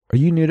Are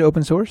you new to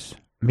open source?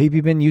 Maybe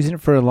you've been using it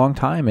for a long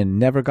time and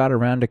never got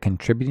around to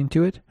contributing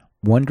to it?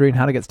 Wondering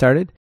how to get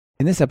started?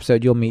 In this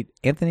episode, you'll meet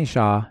Anthony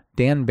Shaw,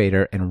 Dan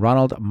Bader, and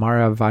Ronald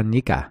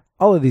Maravanika.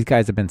 All of these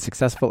guys have been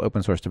successful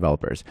open source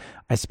developers.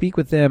 I speak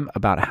with them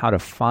about how to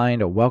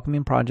find a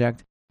welcoming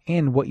project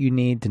and what you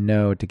need to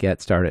know to get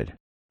started.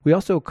 We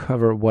also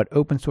cover what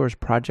open source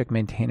project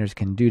maintainers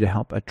can do to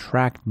help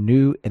attract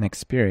new and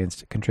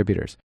experienced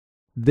contributors.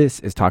 This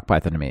is Talk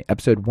Python to Me,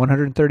 episode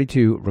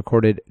 132,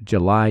 recorded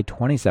July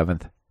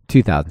 27th,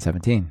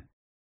 2017.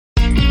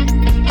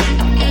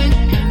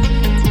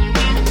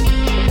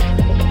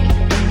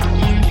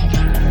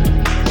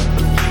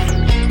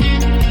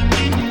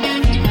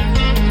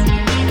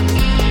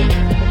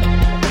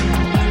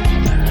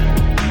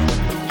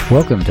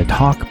 Welcome to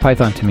Talk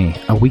Python to Me,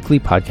 a weekly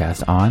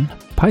podcast on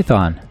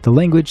Python, the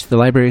language, the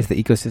libraries,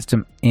 the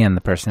ecosystem, and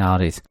the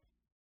personalities.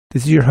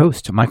 This is your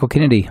host, Michael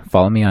Kennedy.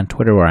 Follow me on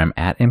Twitter where I'm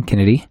at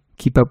mkennedy.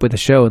 Keep up with the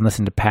show and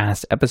listen to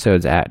past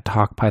episodes at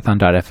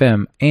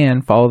talkpython.fm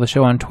and follow the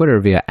show on Twitter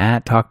via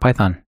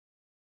 @talkpython.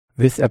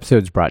 This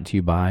episode is brought to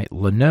you by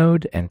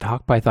Linode and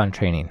Talk Python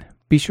Training.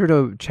 Be sure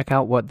to check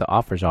out what the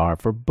offers are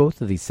for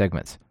both of these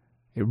segments.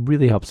 It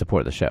really helps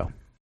support the show.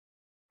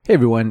 Hey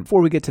everyone,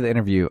 before we get to the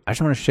interview, I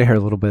just want to share a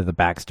little bit of the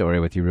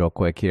backstory with you real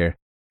quick here.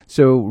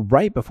 So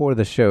right before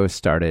the show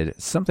started,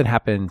 something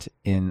happened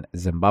in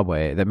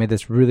Zimbabwe that made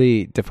this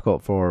really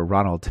difficult for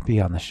Ronald to be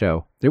on the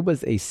show. There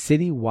was a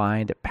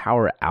citywide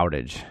power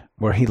outage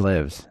where he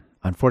lives.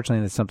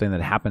 Unfortunately, it's something that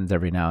happens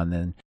every now and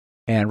then.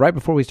 And right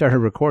before we started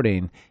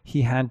recording,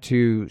 he had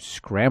to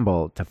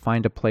scramble to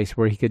find a place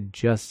where he could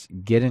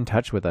just get in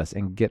touch with us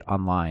and get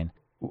online.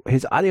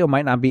 His audio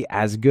might not be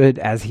as good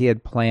as he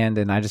had planned,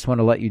 and I just want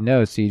to let you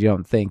know so you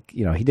don't think,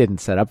 he didn't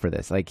set up for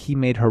this. Like, he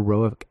made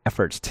heroic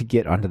efforts to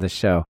get onto the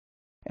show.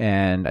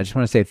 And I just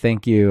want to say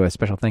thank you, a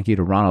special thank you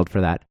to Ronald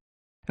for that.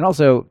 And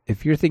also,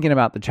 if you're thinking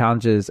about the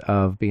challenges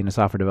of being a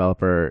software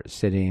developer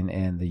sitting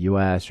in the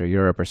US or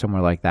Europe or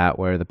somewhere like that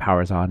where the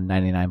power is on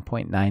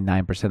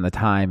 99.99% of the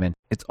time and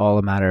it's all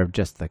a matter of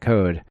just the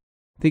code,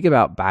 think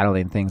about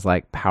battling things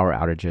like power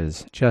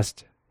outages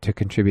just to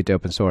contribute to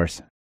open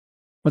source.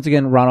 Once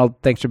again,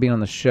 Ronald, thanks for being on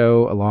the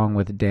show along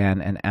with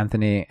Dan and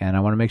Anthony. And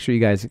I want to make sure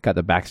you guys got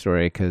the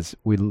backstory because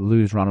we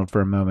lose Ronald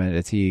for a moment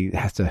as he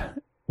has to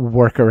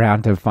work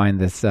around to find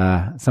this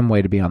some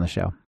way to be on the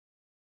show.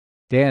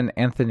 Dan,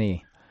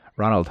 Anthony,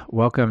 Ronald,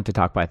 welcome to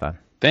Talk Python.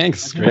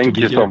 Thanks. Thank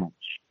you so much.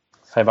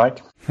 Hi,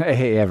 Mike.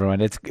 Hey,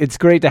 everyone. It's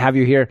great to have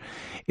you here.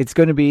 It's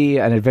going to be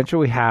an adventure.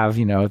 We have,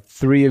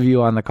 three of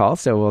you on the call,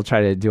 so we'll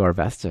try to do our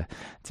best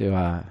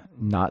to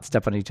not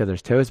step on each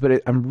other's toes.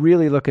 But I'm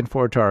really looking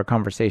forward to our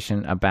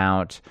conversation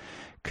about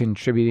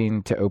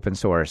contributing to open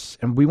source.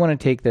 And we want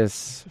to take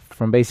this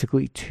from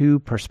basically two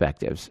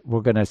perspectives. We're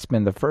going to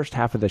spend the first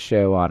half of the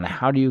show on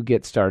how do you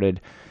get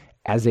started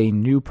as a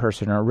new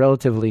person or a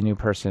relatively new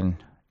person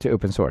to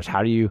open source?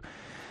 How do you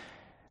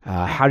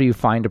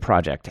find a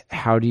project?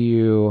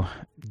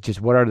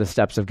 What are the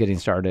steps of getting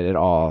started at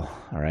all?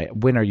 All right.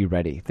 When are you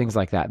ready? Things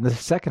like that. And the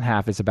second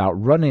half is about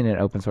running an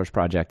open source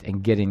project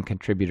and getting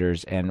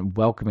contributors and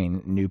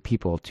welcoming new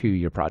people to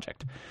your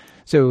project.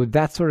 So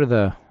that's sort of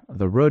the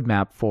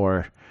roadmap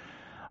for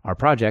our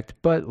project.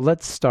 But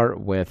let's start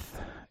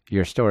with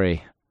your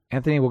story.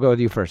 Anthony, we'll go with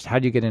you first. How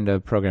did you get into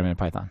programming in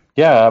Python?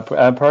 Yeah,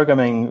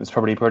 programming was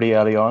probably pretty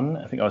early on.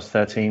 I think I was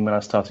 13 when I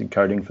started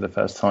coding for the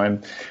first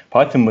time.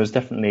 Python was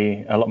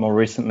definitely a lot more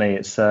recently.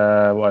 It's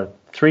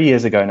 3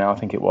 years ago now, I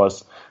think it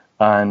was.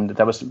 And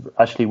that was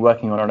actually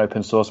working on an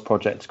open source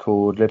project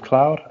called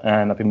libcloud,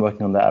 and I've been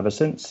working on that ever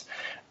since.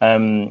 I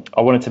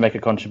wanted to make a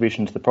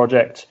contribution to the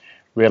project,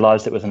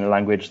 realized it was in a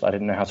language that I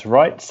didn't know how to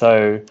write,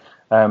 so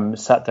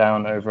sat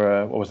down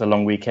over what was a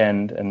long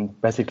weekend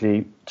and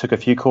basically took a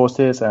few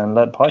courses and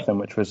learned Python,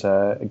 which was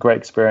a great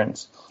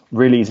experience.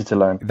 Really easy to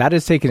learn. That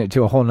is taking it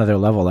to a whole nother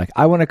level. Like,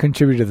 I want to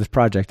contribute to this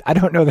project. I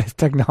don't know this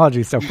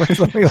technology, so first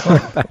let me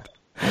learn that.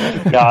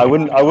 Yeah, I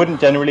wouldn't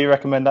generally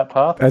recommend that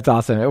path. That's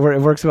awesome. It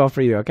works well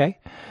for you, okay?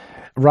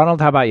 Ronald,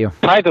 how about you?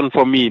 Python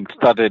for me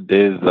started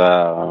as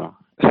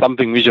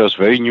something which was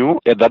very new.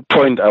 At that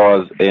point, I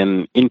was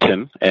an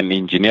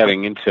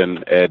engineering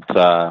intern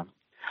at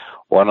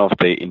one of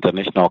the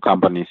international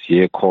companies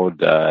here called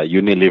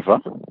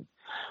Unilever.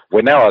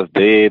 When I was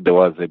there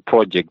was a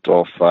project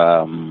of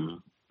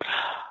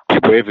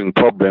people having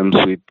problems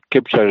with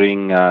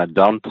capturing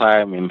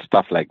downtime and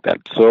stuff like that.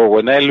 So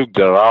when I looked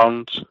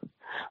around,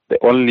 the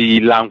only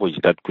language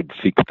that could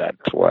fix that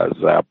was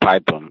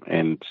Python.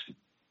 And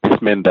this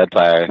meant that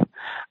I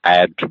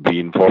had to be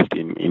involved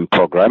in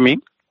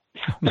programming.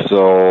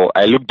 So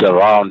I looked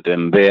around,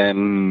 and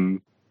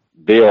then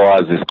there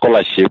was a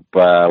scholarship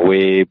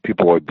where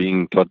people were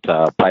being taught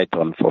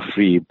Python for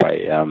free by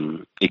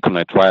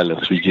Econet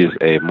Wireless, which is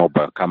a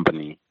mobile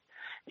company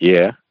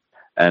here.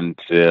 And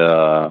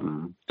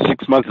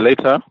 6 months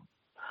later,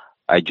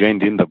 I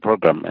joined in the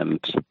program, and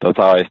that's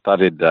how I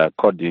started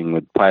coding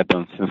with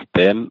Python since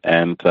then.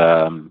 And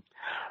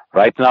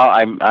right now,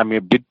 I'm a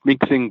bit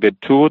mixing the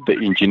two, the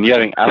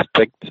engineering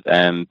aspect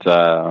and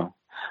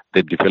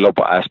the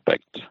developer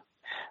aspect.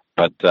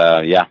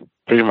 But yeah,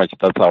 pretty much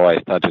that's how I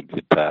started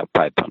with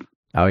Python.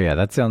 Oh yeah,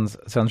 that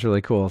sounds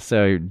really cool.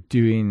 So you're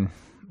doing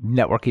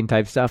networking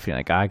type stuff. You're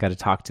like, I got to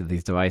talk to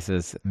these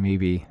devices.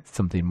 Maybe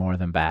something more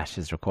than Bash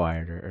is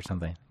required or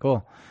something.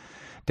 Cool.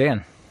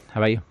 Dan, how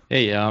about you?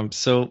 Hey,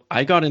 so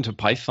I got into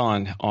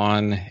Python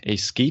on a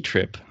ski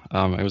trip.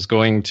 I was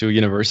going to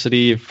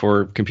university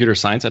for computer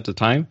science at the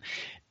time,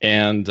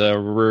 and a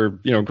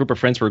group of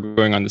friends were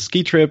going on the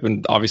ski trip,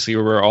 and obviously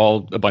we were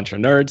all a bunch of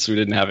nerds. So we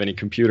didn't have any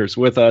computers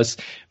with us,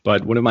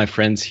 but one of my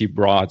friends, he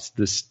brought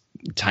this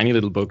tiny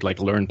little book like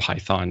Learn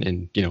Python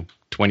in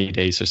 20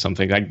 days or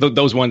something, like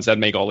those ones that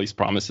make all these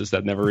promises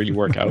that never really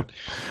work out.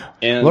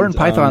 And Learn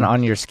Python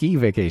on your ski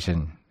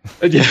vacation.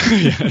 Yeah,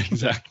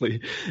 exactly.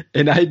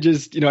 And I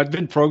just, I'd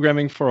been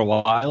programming for a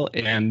while,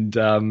 and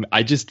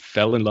I just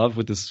fell in love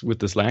with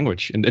this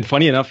language. And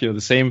funny enough,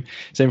 the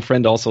same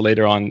friend also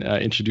later on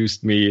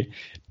introduced me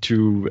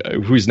to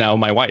who's now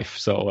my wife.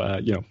 So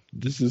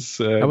this is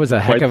that was a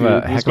heck of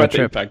a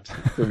trip. Impact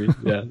for me.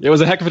 Yeah, it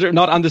was a heck of a trip.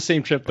 Not on the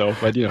same trip though,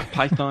 but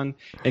Python,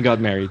 and got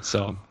married.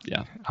 So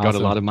yeah, awesome. Got a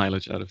lot of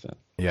mileage out of that.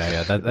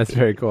 Yeah, that's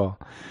very cool.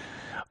 All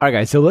right,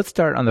 guys. So let's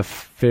start on the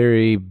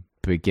very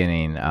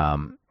beginning.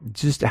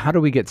 Just how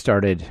do we get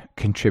started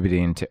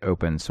contributing to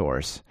open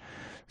source?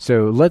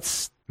 So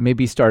let's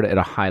maybe start at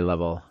a high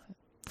level.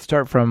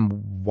 Start from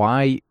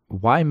why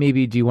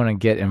maybe do you want to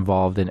get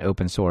involved in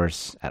open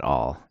source at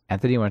all?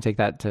 Anthony, you want to take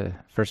that to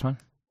first one?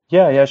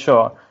 Yeah,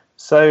 sure.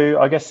 So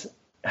I guess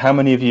how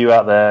many of you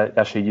out there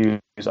actually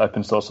use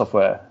open source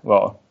software?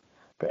 Well,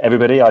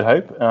 everybody, I'd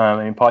hope.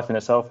 Python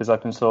itself is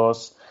open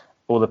source.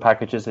 All the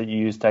packages that you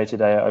use day to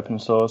day are open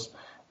source,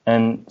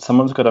 and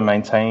someone's got to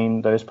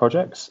maintain those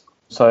projects.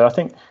 So I don't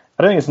think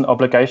it's an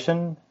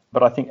obligation,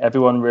 but I think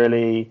everyone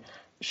really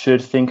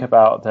should think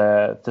about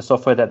the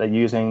software that they're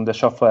using, the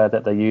software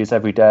that they use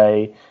every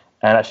day,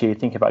 and actually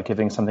think about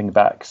giving something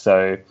back.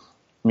 So,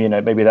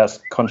 maybe that's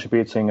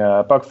contributing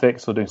a bug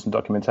fix or doing some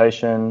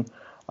documentation.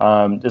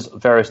 There's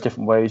various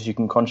different ways you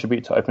can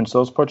contribute to open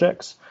source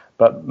projects,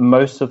 but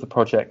most of the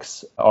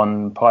projects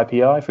on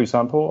PyPI, for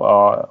example,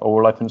 are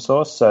all open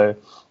source. So,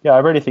 yeah, I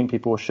really think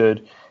people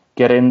should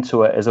get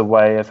into it as a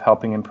way of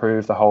helping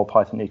improve the whole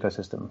Python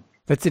ecosystem.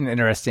 That's an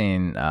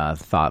interesting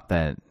thought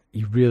that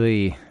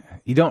you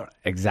don't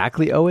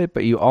exactly owe it,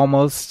 but you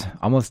almost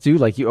do.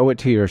 Like you owe it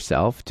to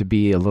yourself to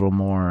be a little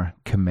more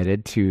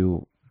committed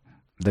to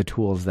the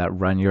tools that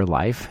run your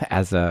life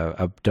as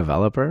a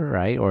developer,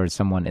 right? Or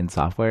someone in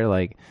software.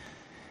 Like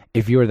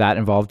if you're that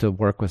involved to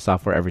work with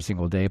software every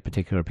single day, a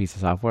particular piece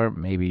of software,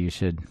 maybe you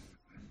should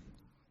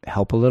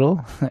help a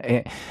little.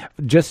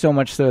 Just so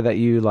much so that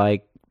you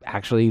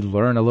actually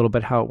learn a little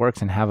bit how it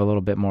works and have a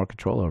little bit more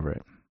control over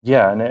it.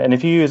 Yeah, and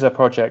if you use a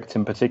project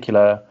in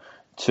particular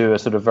to a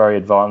sort of very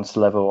advanced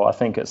level, I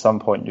think at some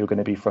point you're going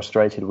to be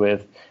frustrated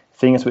with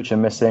things which are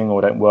missing or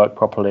don't work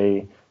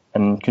properly,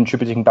 and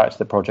contributing back to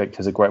the project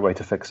is a great way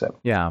to fix it.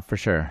 Yeah, for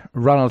sure.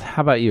 Ronald, how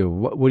about you?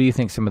 What do you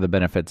think some of the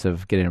benefits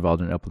of getting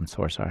involved in open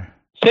source are?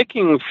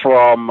 Taking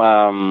from,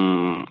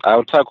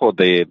 I'll tackle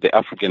the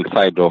African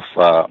side of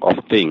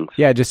things.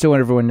 Yeah, just so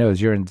everyone knows,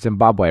 you're in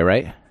Zimbabwe,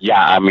 right?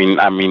 Yeah, I'm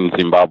in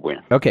Zimbabwe.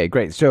 Okay,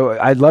 great. So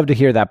I'd love to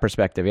hear that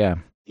perspective. Yeah.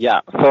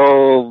 Yeah.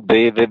 So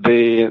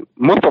the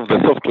most of the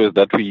softwares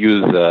that we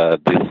use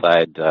this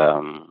side,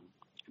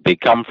 they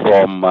come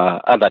from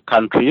other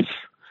countries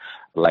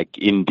like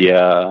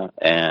India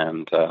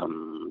and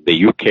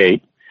the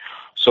UK.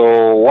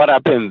 So what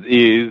happens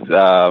is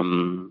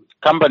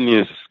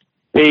companies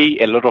pay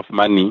a lot of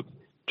money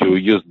to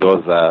use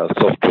those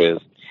softwares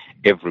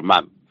every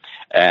month.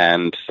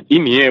 And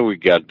in here we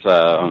got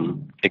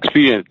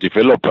experienced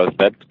developers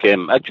that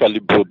can actually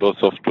build those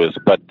softwares.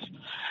 But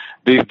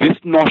there's this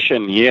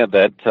notion here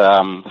that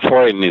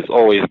foreign is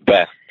always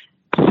best.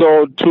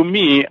 So to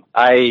me,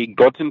 I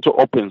got into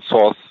open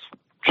source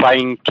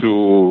trying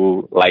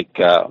to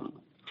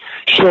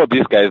show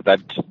these guys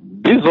that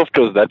these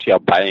softwares that you are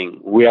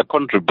buying, we are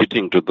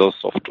contributing to those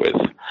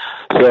softwares.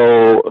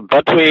 So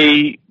that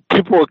way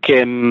people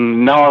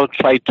can now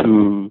try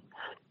to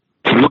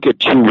look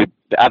at you with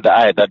the other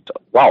eye that,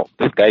 wow,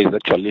 this guy is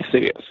actually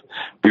serious.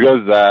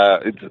 Because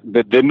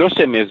the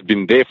notion has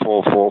been there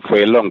for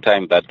a long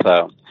time that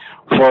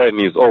foreign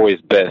is always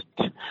best.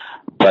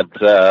 But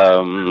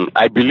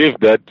I believe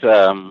that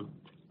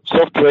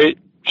software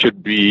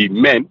should be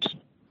meant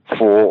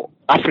for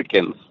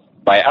Africans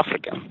by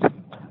Africans,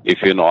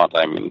 if you know what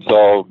I mean.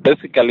 So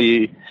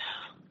basically,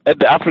 at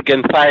the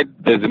African side,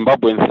 the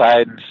Zimbabwean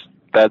side,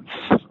 that's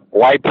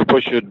why people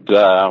should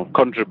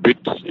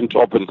contribute into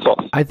open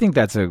source. I think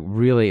that's a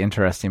really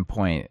interesting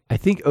point. I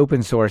think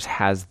open source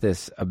has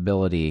this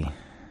ability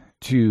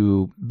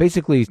to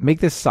basically make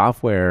this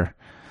software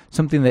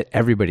something that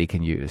everybody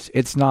can use.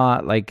 It's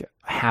not like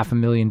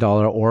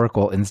 $500,000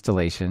 Oracle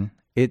installation.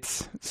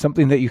 It's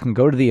something that you can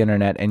go to the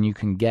internet and you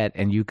can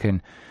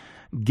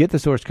get the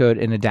source code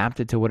and adapt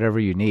it to whatever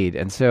you need.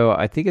 And so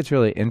I think it's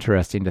really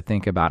interesting to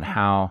think about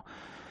how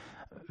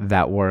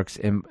that works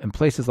in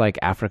places like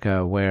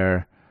Africa,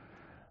 where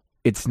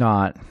it's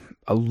not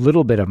a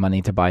little bit of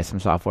money to buy some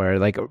software,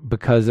 like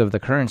because of the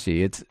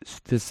currency. It's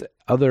this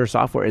other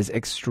software is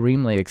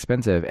extremely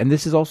expensive. And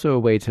this is also a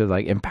way to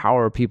like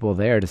empower people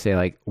there to say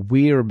like,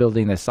 we are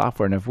building this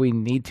software, and if we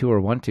need to or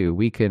want to,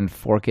 we can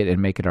fork it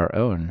and make it our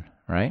own,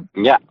 right?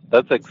 Yeah,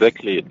 that's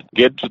exactly it.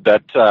 Get to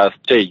that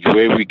stage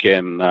where we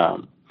can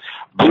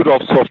build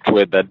off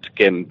software that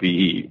can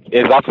be,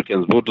 as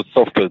Africans, build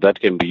software that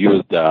can be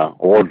used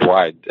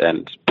worldwide,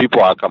 and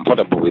people are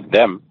comfortable with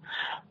them.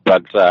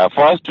 But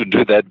for us to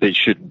do that, there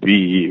should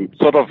be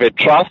sort of a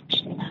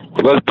trust,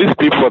 because these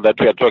people that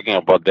we are talking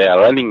about, they are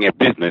running a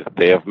business.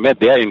 They have made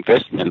their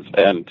investments,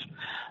 and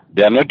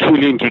they are not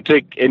willing to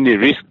take any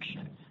risk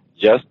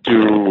just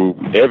to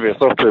have a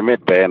software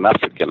made by an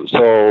African.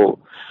 So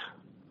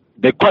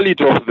the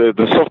quality of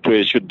the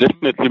software should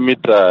definitely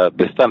meet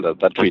the standards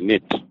that we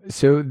need.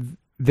 So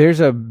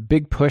there's a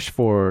big push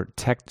for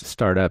tech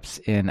startups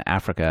in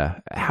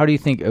Africa. How do you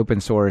think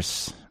open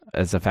source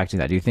is affecting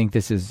that? Do you think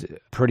this is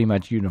pretty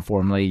much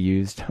uniformly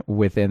used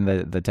within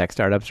the tech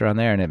startups around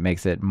there, and it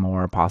makes it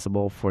more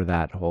possible for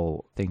that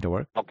whole thing to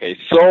work? Okay,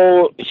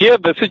 so here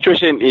the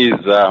situation is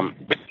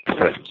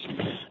different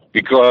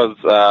because,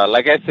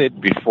 like I said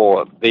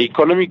before, the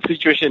economic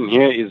situation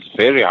here is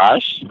very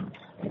harsh,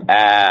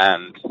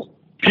 and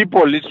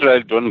people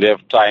literally don't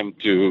have time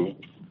to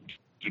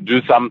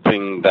do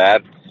something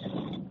that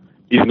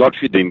is not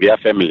feeding their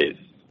families,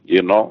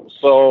 you know.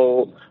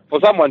 So for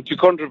someone to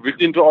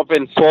contribute into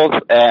open source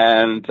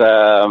and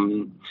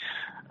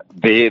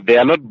they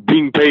are not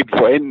being paid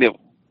for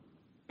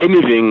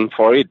anything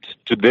for it,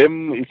 to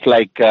them it's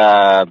like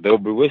they'll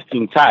be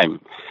wasting time,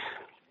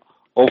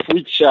 of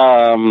which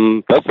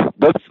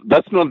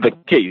that's not the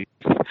case.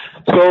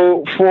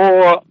 So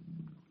for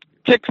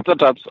tech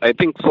startups, I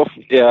think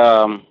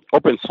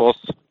open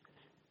source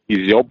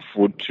is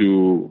helpful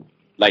to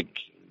like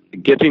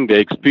getting the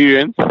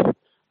experience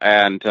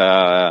and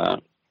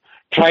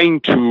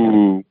trying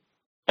to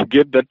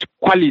get that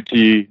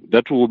quality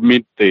that will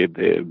meet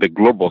the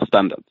global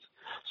standards.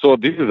 So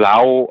this is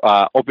how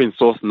open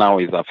source now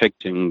is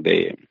affecting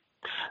the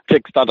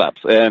tech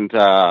startups. And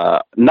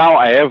now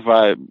I have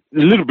a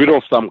little bit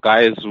of some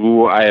guys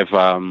who I have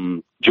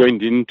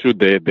joined into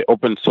the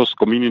open source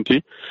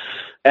community.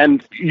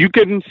 And you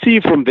can see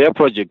from their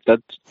project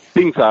that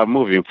things are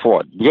moving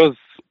forward, because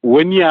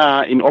when you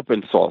are in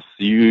open source,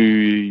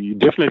 you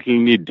definitely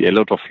need a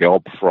lot of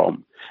help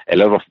from a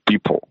lot of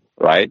people,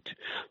 right?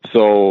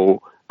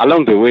 So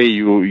along the way,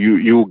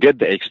 you get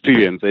the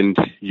experience and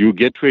you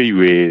get where you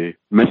were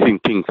messing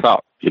things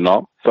up, you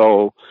know?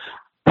 So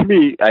to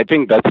me, I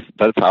think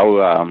that's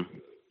how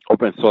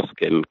open source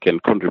can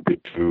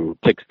contribute to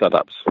tech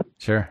startups.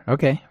 Sure.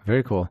 Okay.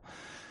 Very cool.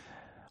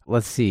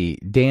 Let's see.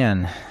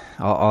 Dan,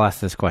 I'll ask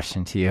this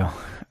question to you.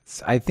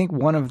 I think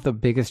one of the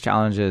biggest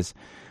challenges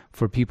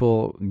for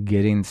people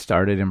getting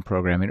started in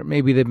programming, or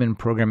maybe they've been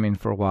programming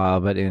for a while,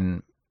 but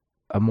in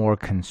a more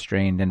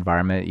constrained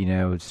environment, you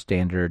know,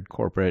 standard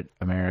corporate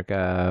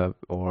America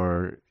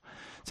or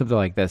something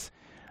like this,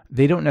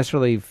 they don't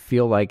necessarily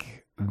feel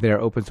like they're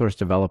open source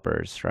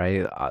developers,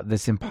 right?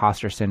 This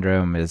imposter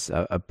syndrome is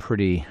a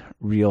pretty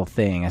real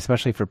thing,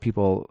 especially for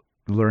people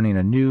learning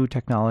a new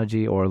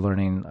technology or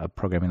learning a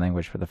programming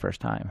language for the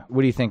first time.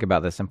 What do you think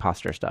about this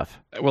imposter stuff?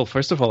 Well,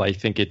 first of all, I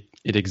think it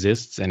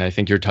exists, and I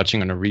think you're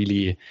touching on a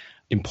really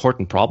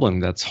important problem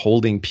that's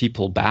holding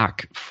people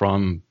back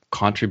from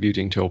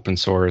contributing to open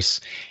source,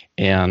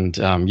 and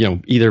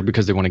either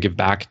because they want to give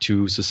back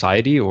to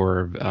society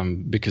or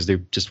because they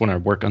just want to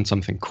work on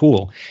something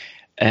cool.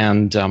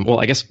 And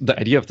I guess the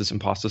idea of this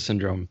imposter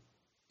syndrome,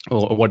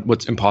 well,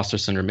 what imposter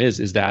syndrome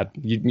is that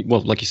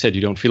like you said,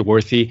 you don't feel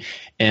worthy,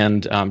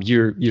 and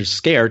you're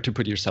scared to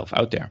put yourself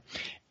out there.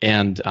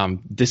 And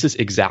this is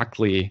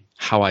exactly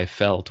how I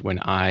felt when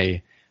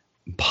I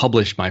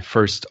published my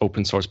first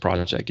open source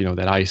project,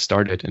 that I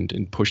started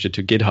and pushed it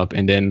to GitHub,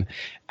 and then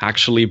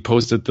actually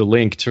posted the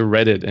link to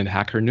Reddit and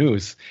Hacker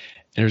News.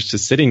 And it was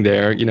just sitting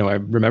there. I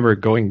remember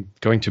going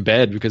to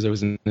bed because I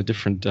was in a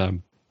different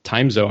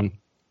time zone.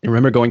 I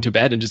remember going to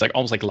bed and just like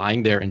almost like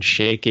lying there and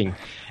shaking,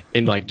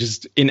 and like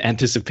just in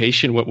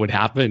anticipation what would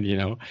happen,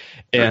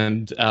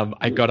 And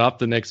I got up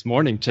the next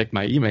morning, checked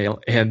my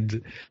email,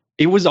 and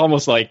it was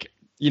almost like,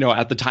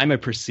 at the time I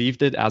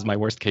perceived it as my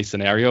worst case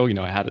scenario.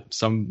 I had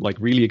some like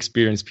really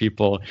experienced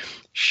people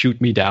shoot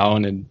me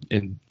down,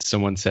 and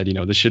someone said,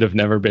 this should have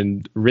never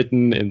been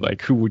written, and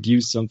like, who would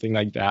use something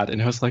like that?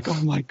 And I was like, oh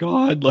my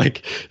God,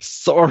 like,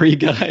 sorry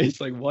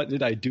guys, like, what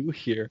did I do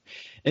here?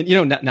 And,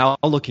 now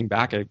looking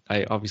back,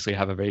 I obviously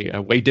have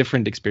a way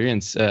different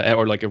experience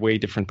or like a way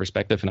different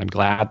perspective. And I'm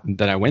glad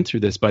that I went through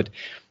this, but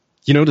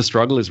the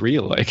struggle is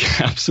real. Like,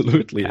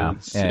 absolutely. Yeah.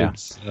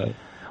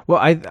 Well,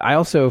 I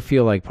also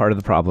feel like part of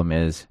the problem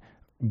is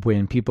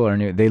when people are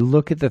new, they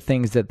look at the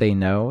things that they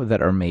know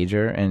that are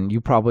major, and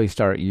you probably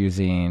start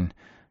using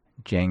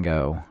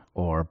Django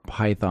or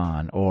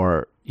Python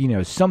or,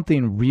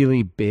 something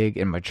really big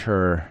and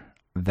mature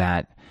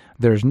that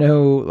there's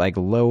no like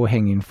low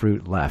hanging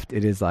fruit left.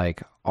 It is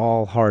like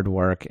all hard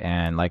work,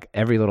 and like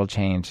every little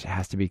change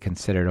has to be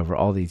considered over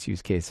all these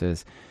use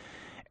cases.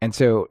 And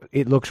so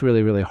it looks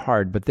really, really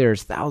hard, but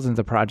there's thousands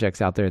of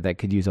projects out there that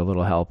could use a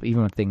little help,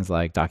 even with things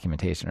like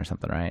documentation or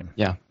something, right?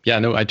 Yeah. Yeah,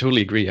 no, I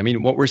totally agree. I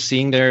mean, what we're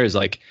seeing there is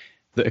like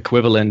the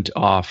equivalent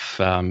of,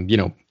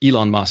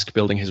 Elon Musk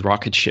building his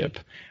rocket ship,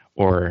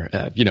 or,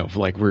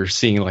 like we're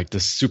seeing like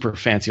this super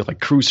fancy like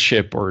cruise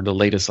ship or the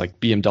latest like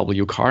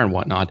BMW car and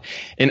whatnot.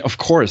 And of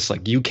course,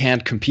 like you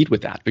can't compete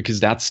with that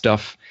because that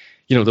stuff,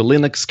 the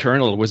Linux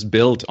kernel was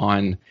built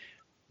on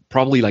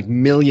probably like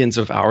millions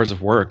of hours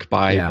of work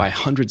by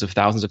hundreds of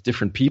thousands of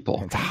different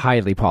people. It's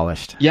highly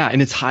polished. Yeah,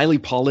 and it's highly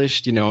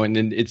polished,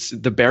 and it's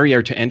the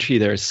barrier to entry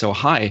there is so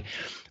high.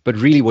 But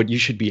really what you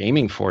should be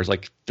aiming for is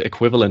like the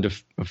equivalent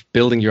of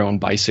building your own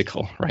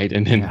bicycle, right?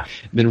 And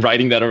then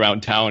riding that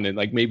around town, and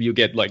like maybe you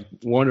get like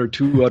one or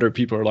two other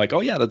people are like,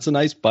 oh yeah, that's a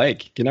nice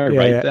bike. Can I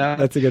ride that?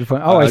 That's a good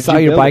point. Oh, I saw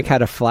your bike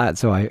had a flat,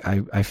 so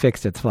I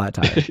fixed its flat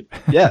tire.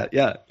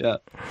 Yeah.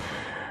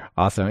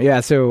 Awesome. Yeah.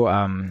 So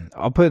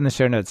I'll put in the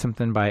show notes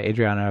something by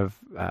Adriana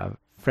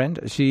Friend.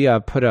 She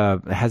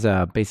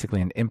has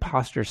basically an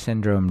imposter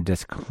syndrome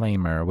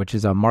disclaimer, which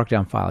is a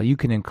markdown file you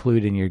can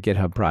include in your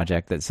GitHub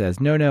project that says,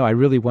 no, I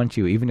really want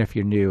you, even if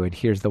you're new, and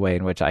here's the way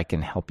in which I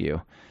can help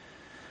you.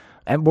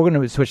 And we're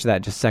going to switch to that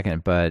in just a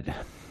second. But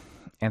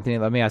Anthony,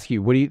 let me ask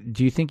you,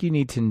 do you think you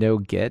need to know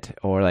Git,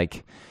 or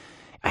like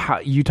how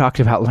you talked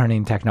about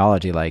learning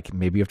technology? Like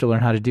maybe you have to learn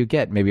how to do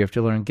Git, maybe you have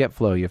to learn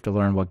GitFlow, you have to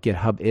learn what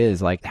GitHub is.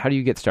 Like, how do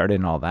you get started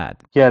in all that?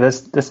 Yeah,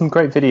 there's some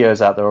great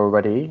videos out there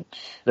already.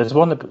 There's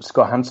one that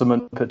Scott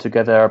Hanselman put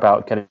together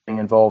about getting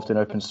involved in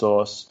open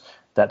source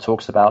that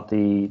talks about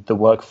the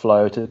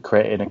workflow to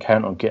create an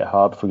account on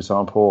GitHub, for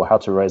example, how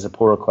to raise a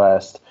pull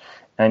request,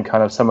 and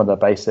kind of some of the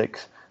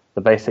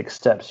basic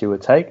steps you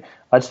would take.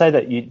 I'd say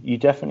that you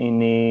definitely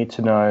need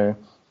to know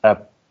a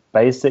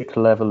basic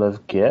level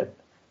of Git,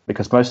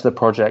 because most of the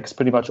projects,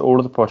 pretty much all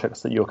of the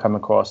projects that you'll come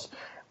across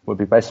will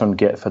be based on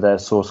Git for their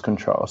source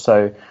control.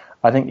 So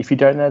I think if you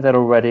don't know that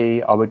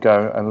already, I would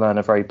go and learn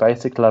a very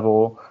basic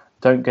level.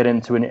 Don't get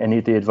into any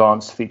of the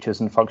advanced features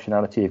and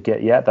functionality of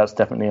Git yet. That's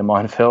definitely a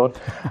minefield.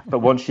 But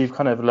once you've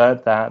kind of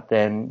learned that,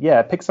 then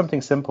pick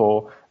something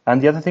simple.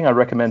 And the other thing I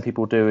recommend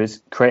people do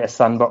is create a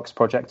sandbox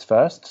project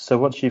first. So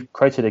once you've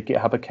created a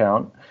GitHub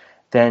account,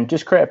 then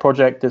just create a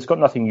project that's got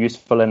nothing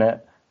useful in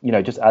it.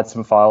 Just add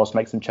some files,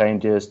 make some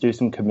changes, do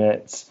some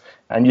commits,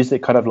 and use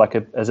it kind of like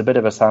as a bit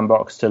of a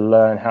sandbox to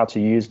learn how to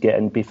use Git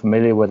and be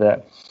familiar with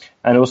it.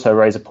 And also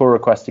raise a pull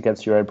request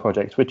against your own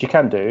project, which you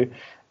can do.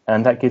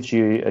 And that gives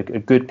you a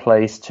good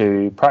place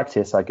to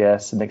practice, I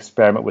guess, and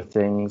experiment with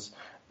things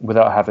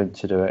without having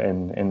to do it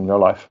in real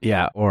life.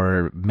 Yeah,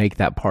 or make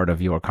that part of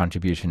your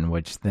contribution,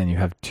 which then you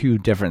have two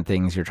different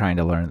things you're trying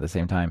to learn at the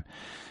same time.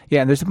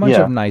 Yeah, and there's a bunch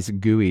of nice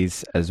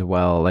GUIs as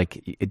well.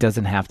 Like, it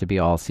doesn't have to be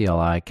all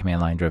CLI, command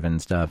line driven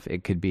stuff.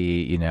 It could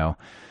be,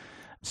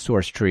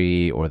 source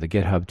tree or the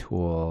GitHub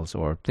tools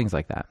or things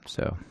like that.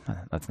 So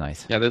that's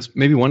nice. Yeah, there's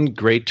maybe one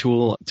great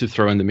tool to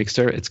throw in the mix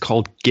there. It's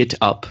called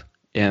GitUp.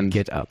 And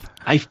GitUp.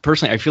 I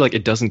feel like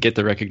it doesn't get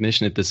the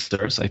recognition it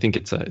deserves. I think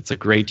it's a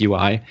great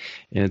UI,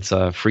 and it's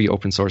a free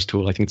open source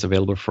tool. I think it's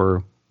available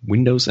for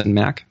Windows and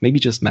Mac, maybe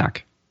just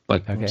Mac,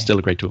 but still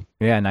a great tool.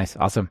 Yeah, nice,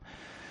 awesome.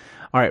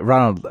 All right,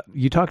 Ronald,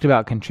 you talked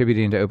about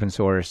contributing to open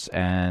source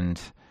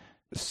and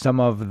some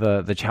of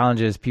the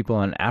challenges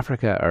people in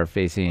Africa are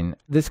facing.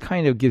 This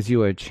kind of gives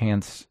you a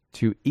chance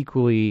to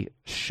equally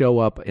show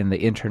up in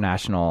the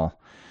international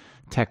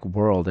tech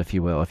world, if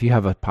you will. If you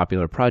have a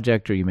popular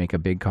project or you make a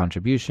big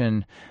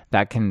contribution,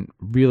 that can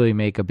really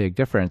make a big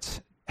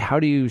difference. How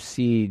do you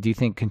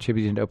think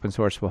contributing to open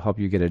source will help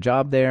you get a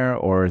job there,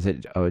 or is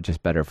it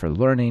just better for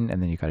learning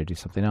and then you got to do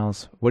something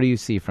else? What do you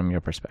see from your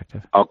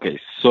perspective? Okay,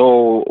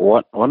 so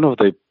one of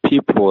the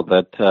people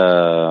that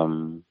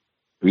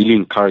really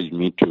encouraged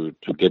me to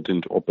get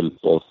into open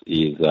source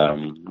is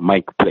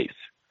Mike Place.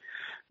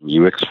 He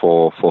works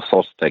for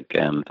SourceTech,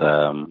 and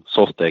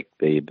SourceTech,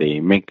 they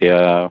make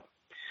their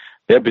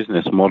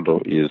business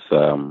model is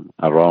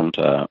around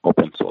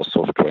open source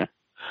software.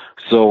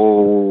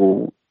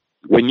 So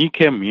when you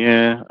came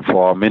here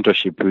for our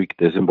mentorship week,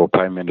 the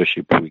ZimboPy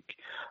mentorship week,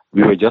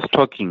 we were just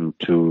talking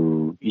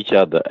to each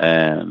other,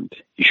 and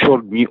he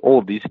showed me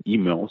all these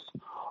emails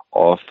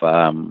of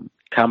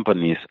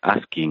companies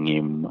asking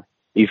him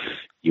if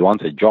he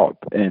wants a job.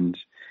 And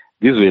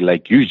these were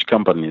like huge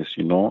companies,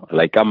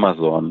 like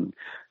Amazon,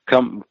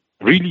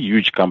 really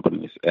huge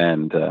companies.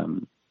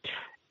 And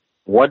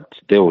what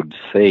they would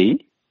say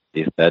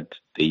is that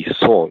they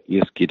saw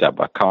his GitHub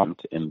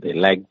account and they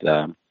liked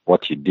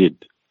what he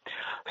did.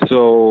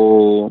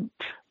 So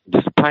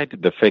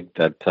despite the fact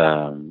that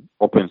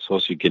open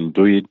source, you can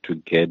do it to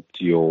get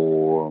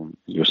your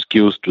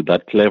skills to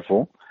that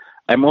level,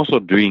 I'm also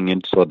doing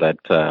it so that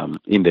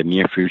in the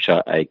near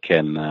future I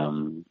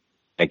can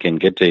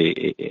get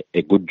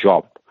a good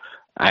job.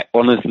 I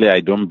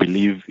don't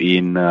believe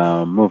in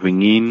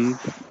moving in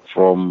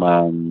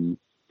from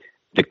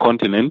the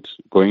continent,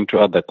 going to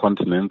other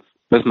continents.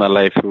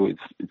 Personally, I feel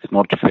it's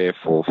not fair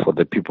for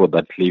the people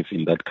that live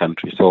in that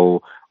country.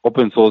 So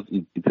open source,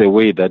 it's a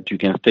way that you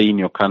can stay in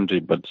your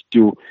country but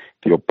still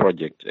do your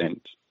project.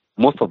 And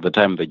most of the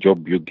time the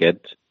job you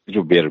get, it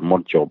will be a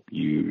remote job.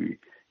 You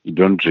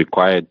don't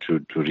require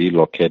to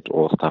relocate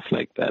or stuff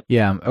like that.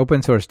 Yeah,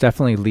 open source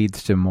definitely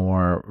leads to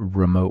more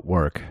remote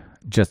work.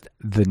 Just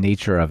the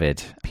nature of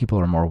it, people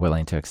are more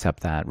willing to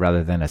accept that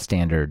rather than a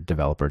standard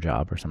developer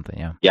job or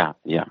something. Yeah,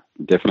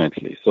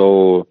 definitely.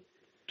 So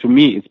to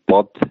me, it's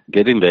both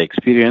getting the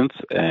experience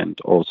and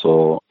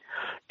also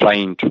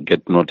trying to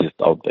get noticed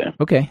out there.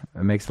 Okay,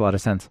 it makes a lot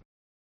of sense.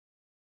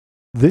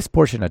 This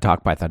portion of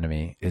Talk Python to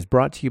Me is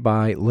brought to you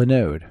by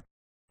Linode.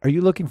 Are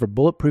you looking for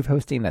bulletproof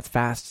hosting that's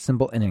fast,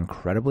 simple, and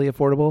incredibly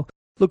affordable?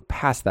 Look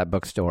past that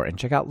bookstore and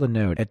check out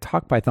Linode at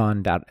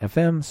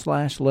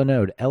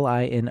talkpython.fm/Linode,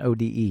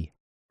 Linode.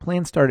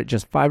 Plans start at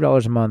just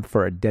 $5 a month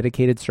for a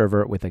dedicated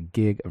server with a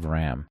gig of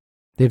RAM.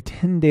 They have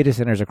 10 data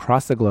centers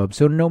across the globe,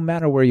 so no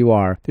matter where you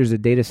are, there's a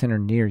data center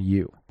near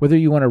you. Whether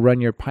you want to run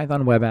your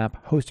Python web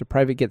app, host a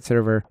private Git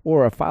server,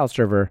 or a file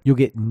server, you'll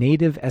get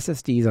native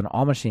SSDs on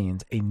all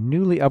machines, a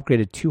newly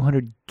upgraded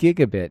 200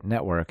 gigabit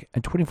network,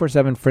 and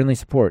 24/7 friendly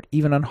support,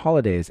 even on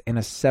holidays, and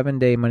a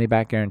 7-day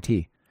money-back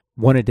guarantee.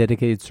 Want a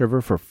dedicated server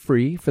for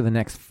free for the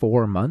next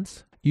 4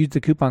 months? Use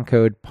the coupon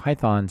code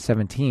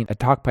Python17 at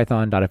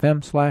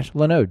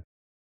talkpython.fm/Linode.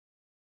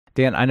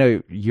 Dan, I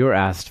know you're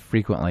asked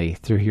frequently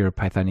through your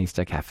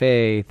Pythonista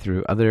Cafe,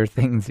 through other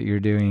things that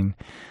you're doing,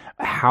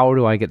 how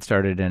do I get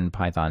started in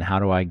Python? How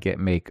do I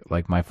make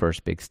like my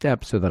first big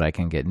step so that I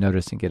can get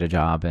noticed and get a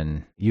job?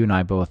 And you and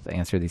I both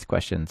answer these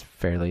questions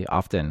fairly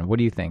often. What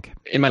do you think?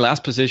 In my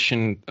last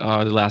position,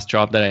 the last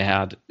job that I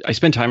had, I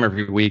spent time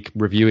every week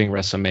reviewing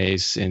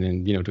resumes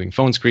and doing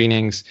phone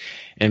screenings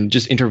and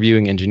just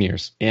interviewing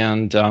engineers.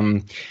 And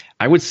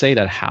I would say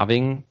that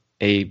having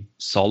a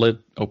solid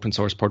open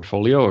source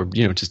portfolio or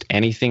just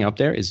anything up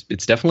there it's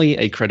definitely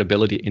a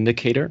credibility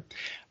indicator,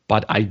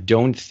 but I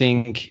don't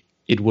think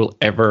it will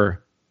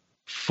ever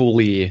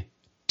fully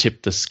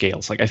tip the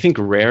scales. Like I think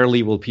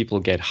rarely will people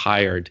get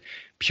hired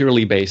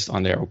purely based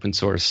on their open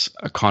source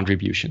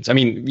contributions. I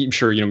mean,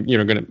 sure,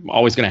 you're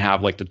always going to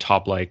have like the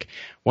top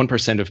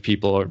 1% of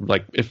people, or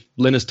like if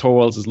Linus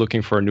Torvalds is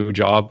looking for a new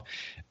job,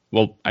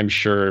 well, I'm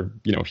sure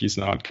he's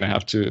not going to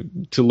have to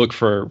look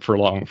for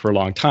a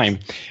long time,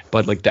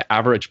 but like the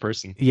average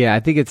person. Yeah, I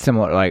think it's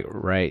similar. Like,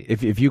 right,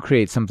 if you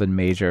create something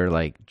major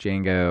like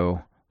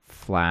Django,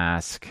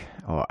 Flask,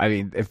 or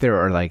if there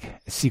are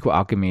like SQL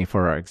Alchemy,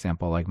 for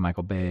example, like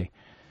Michael Bayer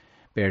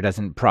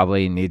doesn't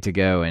probably need to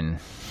go and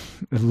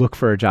look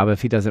for a job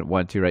if he doesn't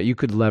want to, right? You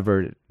could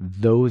lever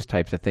those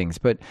types of things,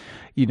 but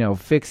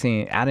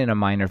adding a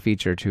minor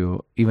feature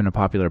to even a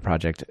popular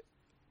project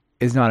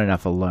is not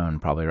enough alone,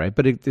 probably, right?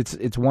 But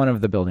it's one of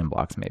the building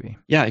blocks, maybe.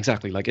 Yeah,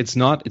 exactly. Like it's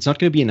not going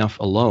to be enough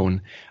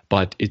alone,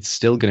 but it's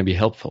still going to be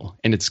helpful,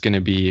 and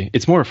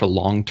it's more of a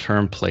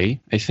long-term play,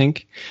 I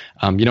think.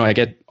 I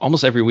get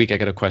almost every week I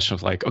get a question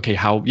of like, okay,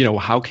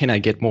 how can I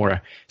get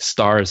more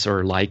stars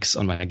or likes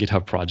on my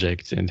GitHub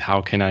project, and how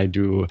can I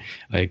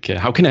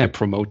how can I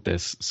promote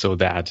this so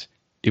that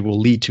it will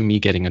lead to me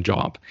getting a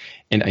job?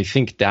 And I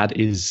think that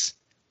is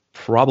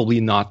probably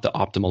not the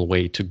optimal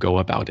way to go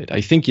about it. I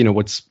think,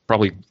 what's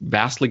probably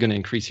vastly going to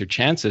increase your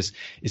chances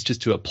is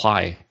just to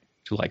apply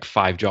to like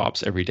 5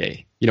 jobs every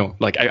day.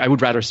 I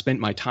would rather spend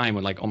my time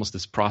on like almost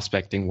this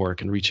prospecting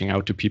work and reaching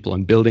out to people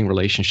and building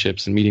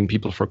relationships and meeting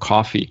people for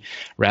coffee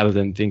rather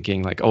than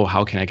thinking like, oh,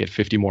 how can I get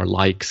 50 more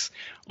likes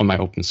on my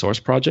open source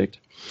project?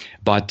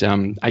 But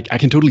I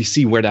can totally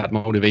see where that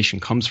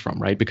motivation comes from,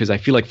 right? Because I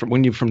feel like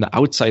when you're from the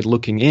outside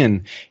looking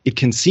in, it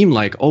can seem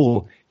like,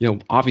 oh,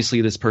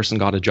 obviously this person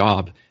got a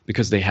job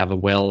because they have a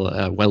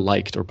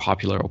well-liked or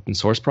popular open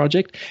source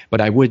project.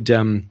 But I would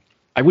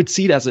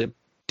see it as a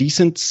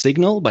decent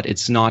signal, but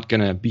it's not going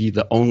to be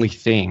the only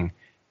thing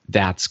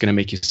that's going to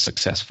make you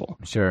successful.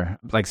 Sure.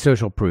 Like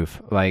social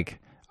proof. Like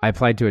I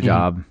applied to a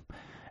job,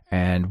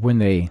 and when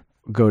they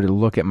go to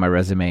look at my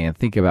resume and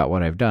think about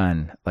what I've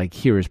done, like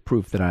here is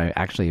proof that I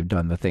actually have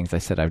done the things I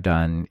said I've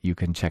done. You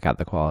can check out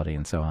the quality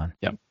and so on.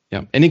 Yeah.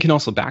 And it can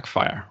also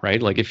backfire,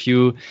 right? Like if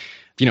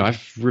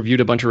I've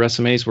reviewed a bunch of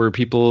resumes where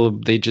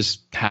they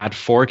just had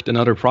forked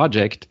another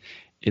project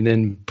and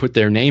then put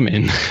their name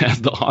in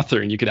as the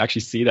author, and you could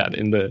actually see that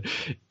in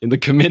the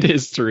commit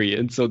history.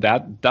 And so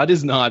that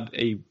is not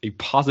a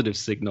positive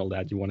signal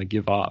that you want to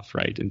give off,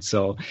 right? And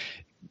so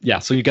yeah,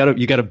 so you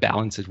gotta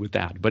balance it with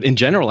that. But in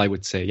general, I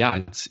would say,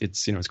 yeah,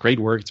 it's great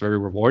work, it's very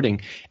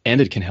rewarding, and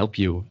it can help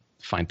you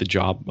find the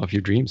job of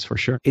your dreams for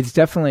sure. It's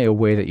definitely a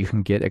way that you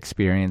can get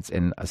experience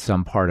in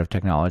some part of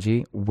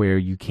technology where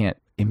you can't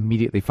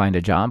immediately find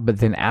a job, but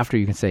then after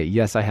you can say,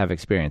 yes, I have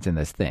experience in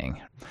this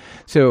thing.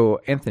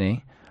 So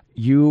Anthony,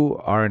 you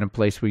are in a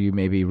place where you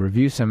maybe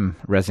review some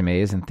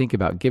resumes and think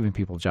about giving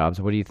people jobs.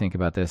 What do you think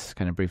about this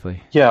kind of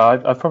briefly? Yeah,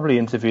 I've probably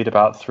interviewed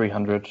about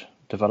 300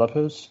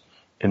 developers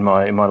in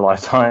my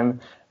lifetime.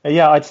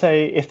 Yeah, I'd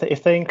say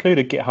if they include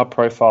a GitHub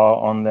profile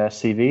on their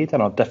CV,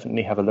 then I'll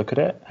definitely have a look at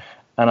it,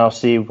 and I'll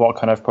see what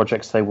kind of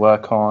projects they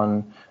work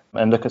on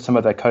and look at some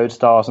of their code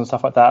styles and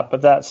stuff like that.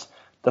 But that's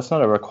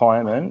not a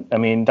requirement. I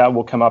mean, that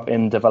will come up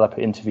in developer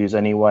interviews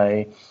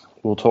anyway.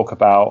 We'll talk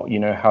about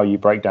how you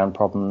break down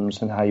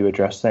problems and how you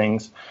address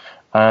things.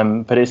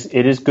 But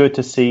it is good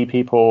to see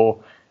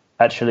people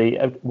actually.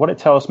 What it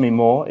tells me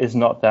more is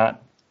not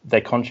that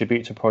they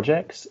contribute to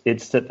projects;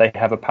 it's that they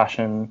have a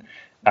passion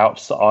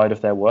outside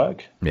of their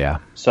work. Yeah.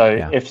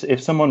 So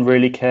if someone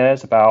really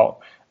cares about,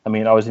 I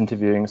mean, I was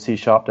interviewing C#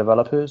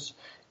 developers.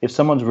 If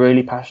someone's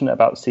really passionate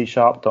about C#,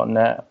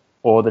 .NET,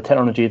 or the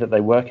technology that they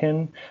work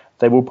in,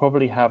 they will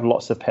probably have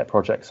lots of pet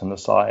projects on the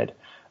side,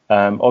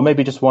 or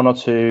maybe just one or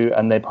two,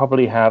 and they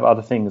probably have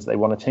other things they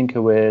want to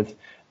tinker with.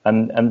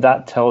 And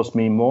that tells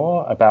me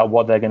more about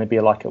what they're going to be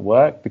like at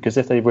work, because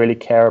if they really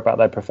care about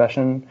their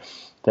profession,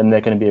 then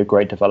they're going to be a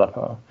great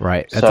developer.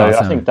 Right. That's so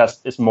awesome. I think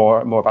it's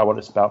more about what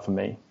it's about for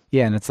me.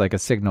 Yeah, and it's like a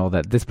signal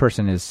that this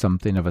person is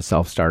something of a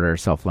self-starter,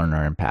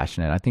 self-learner, and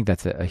passionate. I think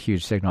that's a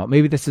huge signal.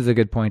 Maybe this is a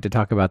good point to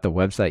talk about the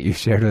website you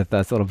shared with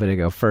us a little bit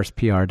ago,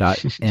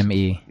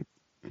 firstpr.me.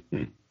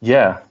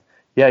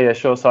 Yeah,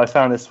 sure. So I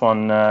found this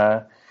one.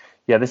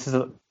 This is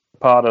a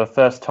part of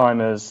First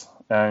Timers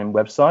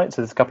website.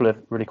 So there's a couple of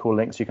really cool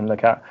links you can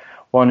look at.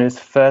 One is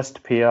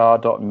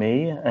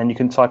firstpr.me, and you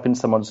can type in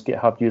someone's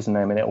GitHub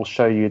username, and it will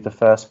show you the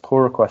first pull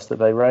request that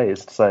they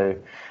raised. So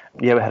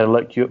you ever had a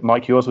look?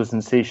 Mike, yours was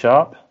in C#.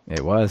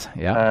 It was,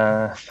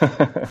 yeah.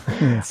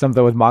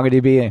 Something with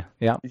MongoDB,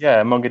 yeah.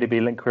 Yeah,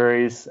 MongoDB link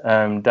queries.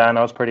 Dan,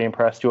 I was pretty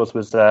impressed. Yours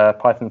was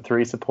Python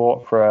 3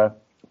 support for a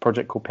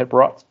project called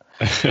piprot.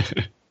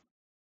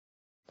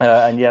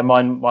 And yeah,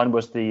 mine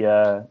was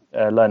the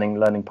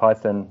learning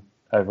Python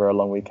over a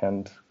long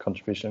weekend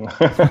contribution.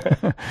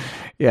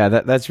 Yeah,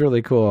 that's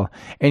really cool.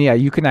 And yeah,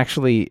 you can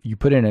actually, you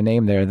put in a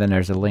name there, then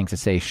there's a link to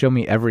say, show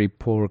me every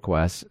pull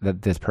request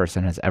that this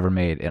person has ever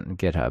made in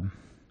GitHub,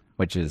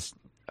 which is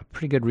a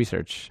pretty good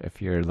research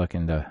if you're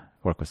looking to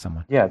work with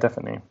someone. Yeah,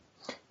 definitely.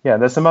 Yeah,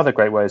 there's some other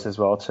great ways as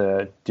well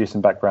to do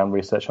some background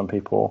research on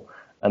people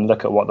and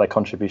look at what their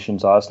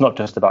contributions are. It's not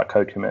just about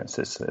code commits.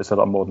 It's a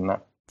lot more than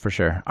that. For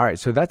sure. All right,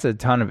 so that's a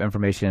ton of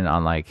information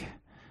on like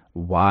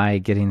why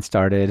getting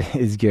started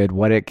is good,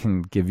 what it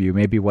can give you,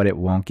 maybe what it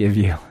won't give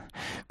you,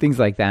 things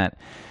like that.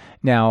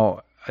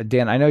 Now,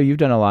 Dan, I know you've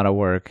done a lot of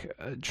work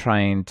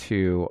trying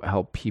to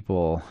help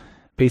people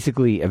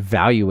basically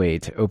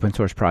evaluate open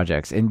source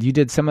projects. And you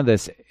did some of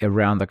this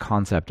around the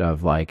concept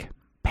of like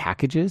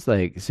packages.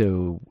 Like,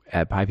 so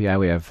at PyPI,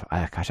 we have,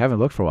 I haven't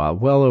looked for a while,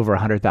 well over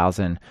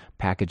 100,000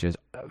 packages.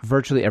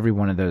 Virtually every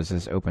one of those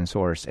is open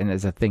source and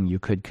is a thing you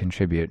could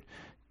contribute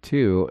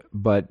to.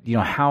 But, you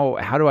know,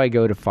 how do I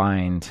go to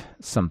find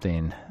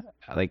something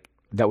like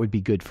that would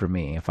be good for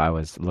me if I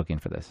was looking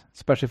for this,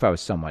 especially if I was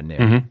somewhat new?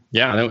 Mm-hmm.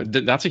 Yeah,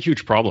 that's a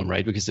huge problem,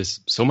 right? Because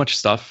there's so much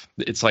stuff.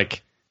 It's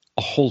like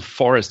a whole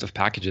forest of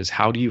packages.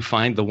 How do you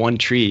find the one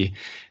tree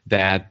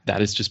that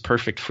is just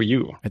perfect for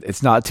you?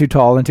 It's not too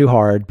tall and too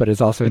hard, but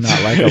it's also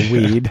not like a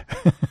weed.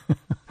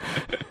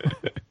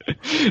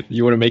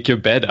 You want to make your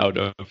bed out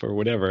of or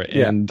whatever.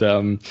 Yeah.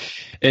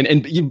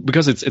 And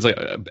because it's like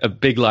a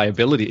big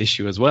liability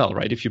issue as well,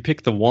 right? If you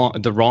pick the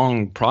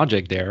wrong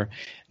project there,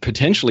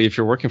 potentially if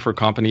you're working for a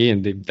company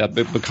and that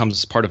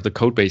becomes part of the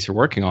code base you're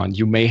working on,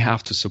 you may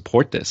have to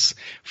support this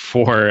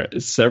for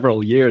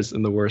several years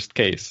in the worst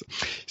case.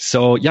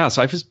 So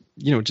I've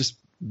just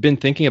been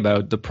thinking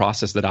about the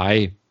process that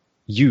I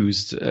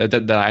used,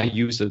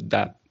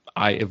 that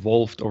I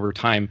evolved over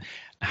time,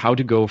 how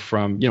to go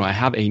from, I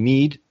have a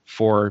need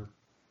for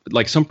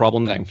like some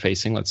problem that I'm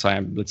facing. Let's say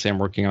I'm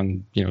working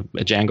on,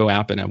 a Django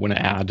app and I want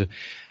to add,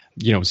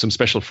 some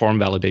special form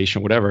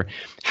validation, whatever.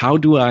 How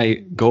do I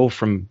go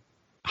from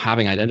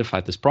having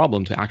identified this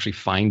problem to actually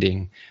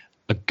finding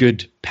a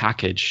good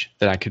package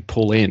that I could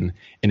pull in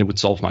and it would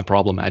solve my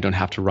problem? I don't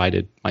have to write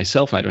it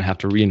myself. I don't have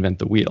to reinvent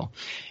the wheel.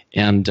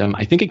 And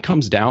I think it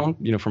comes down,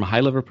 from a high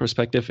level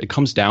perspective, it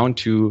comes down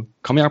to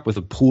coming up with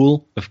a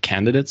pool of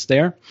candidates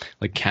there,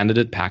 like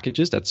candidate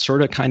packages that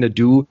sort of kind of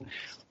do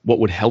what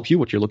would help you,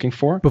 what you're looking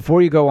for.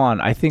 Before you go on,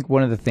 I think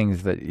one of the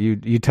things that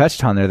you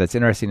touched on there that's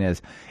interesting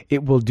is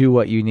it will do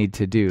what you need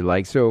to do.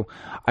 Like, so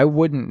I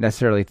wouldn't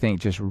necessarily think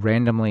just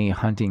randomly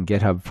hunting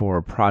GitHub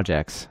for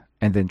projects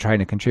and then trying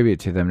to contribute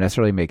to them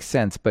necessarily makes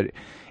sense. But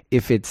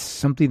if it's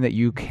something that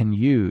you can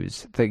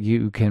use, that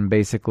you can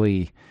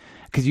basically,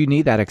 because you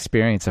need that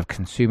experience of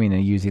consuming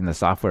and using the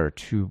software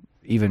to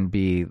even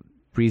be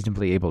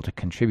reasonably able to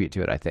contribute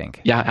to it, I think.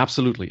 Yeah,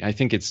 absolutely. I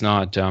think it's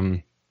not...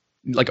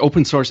 like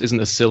open source isn't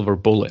a silver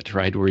bullet,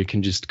 right? Where you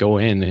can just go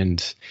in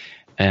and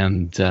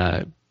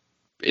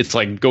it's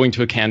like going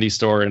to a candy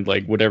store and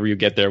like whatever you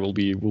get there will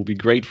be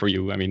great for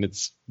you. I mean,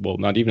 it's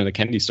not even in a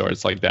candy store.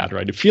 It's like that,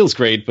 right? It feels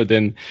great, but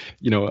then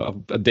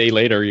a day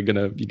later you're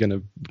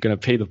gonna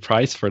pay the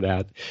price for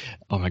that.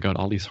 Oh my God,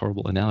 all these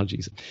horrible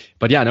analogies.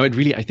 But yeah, no,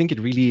 I think it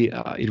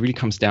really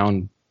comes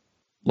down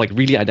like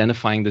really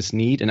identifying this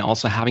need and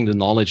also having the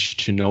knowledge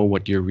to know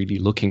what you're really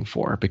looking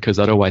for, because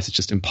otherwise it's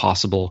just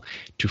impossible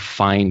to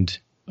find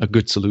a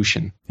good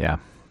solution. Yeah,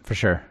 for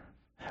sure.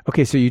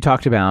 Okay, so you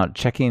talked about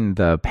checking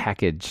the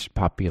package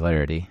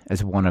popularity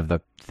as one of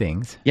the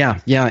things. Yeah,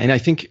 and I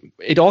think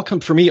it all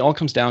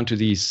comes down to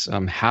these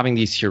having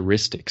these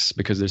heuristics,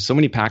 because there's so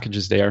many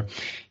packages there.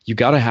 You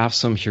got to have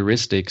some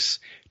heuristics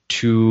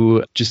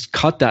to just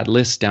cut that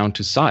list down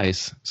to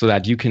size so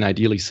that you can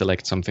ideally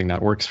select something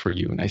that works for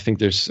you. And I think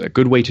there's a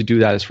good way to do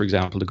that is, for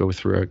example, to go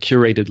through a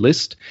curated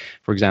list.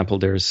 For example,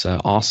 there's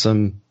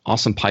Awesome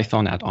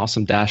Python at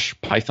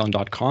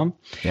awesome-python.com.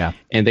 Yeah.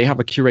 And they have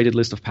a curated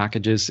list of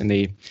packages,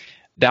 and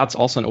that's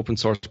also an open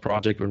source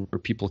project where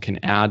people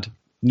can add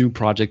new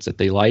projects that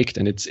they liked,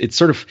 and it's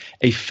sort of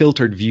a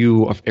filtered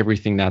view of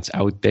everything that's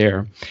out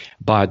there,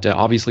 but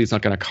obviously it's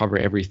not going to cover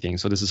everything.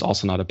 So this is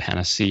also not a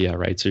panacea,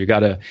 right? So you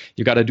gotta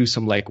do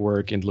some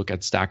legwork and look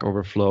at Stack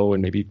Overflow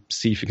and maybe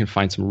see if you can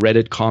find some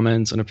Reddit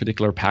comments on a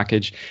particular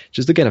package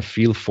just to get a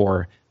feel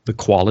for the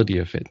quality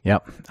of it.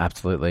 Yep,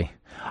 absolutely.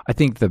 I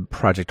think the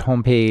project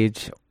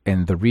homepage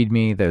and the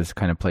README, those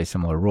kind of play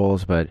similar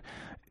roles, but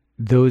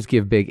those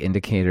give big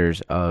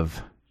indicators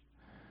of,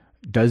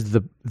 does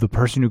the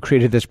person who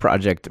created this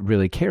project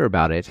really care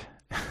about it?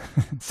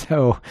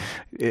 So,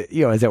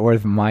 is it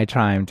worth my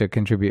time to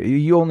contribute?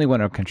 You only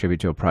want to contribute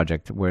to a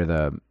project where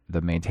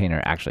the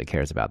maintainer actually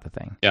cares about the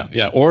thing.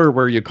 Yeah. Or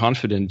where you're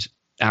confident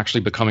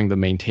actually becoming the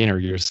maintainer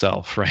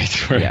yourself,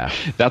 right? Yeah.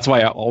 That's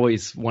why I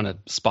always want to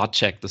spot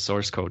check the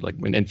source code,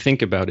 and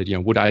think about it.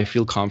 Would I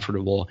feel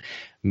comfortable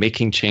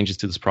making changes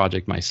to this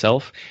project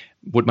myself?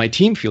 Would my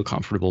team feel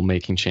comfortable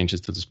making changes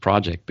to this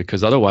project?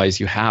 Because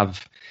otherwise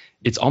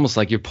it's almost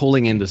like you're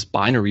pulling in this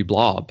binary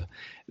blob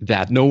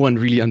that no one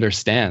really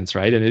understands,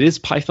 right? And it is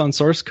Python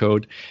source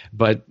code,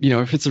 but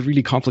if it's a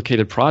really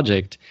complicated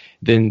project,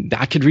 then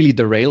that could really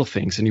derail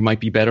things, and you might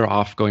be better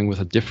off going with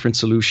a different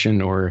solution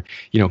or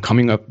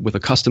coming up with a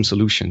custom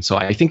solution. So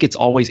I think it's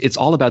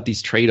all about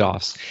these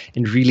trade-offs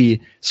and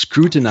really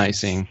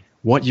scrutinizing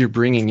what you're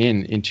bringing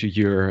into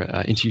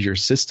your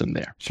system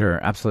there.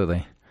 Sure,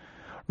 absolutely.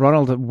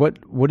 Ronald,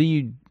 what do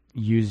you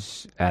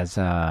use as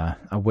a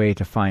way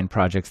to find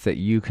projects that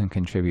you can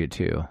contribute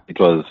to? It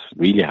was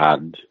really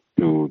hard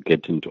to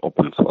get into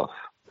open source.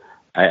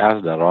 I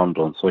asked around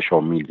on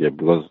social media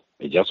because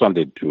I just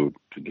wanted to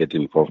get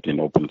involved in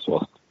open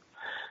source.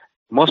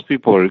 Most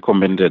people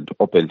recommended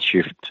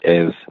OpenShift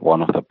as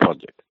one of the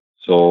projects.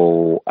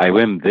 So I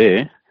went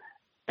there,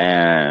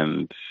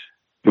 and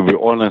to be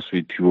honest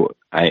with you,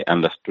 I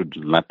understood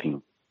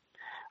nothing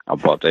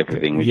about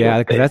everything. Yeah,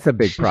 because that's a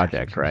big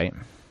project, right?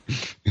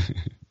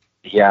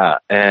 Yeah,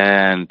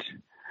 and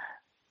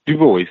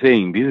people were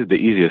saying this is the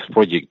easiest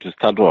project to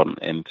start on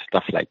and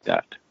stuff like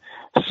that.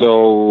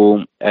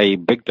 So I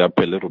backed up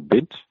a little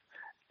bit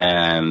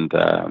and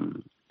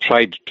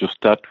tried to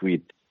start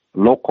with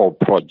local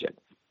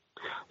projects.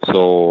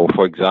 So,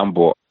 for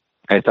example,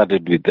 I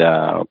started with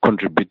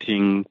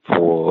contributing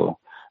for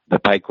the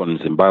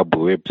PyCon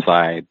Zimbabwe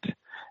website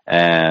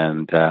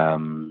and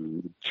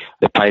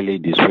the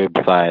PyLadies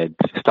website,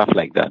 stuff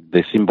like that,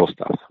 the simple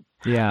stuff.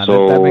 Yeah,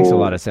 so, that makes a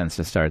lot of sense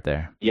to start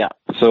there. Yeah,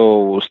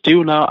 so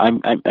still now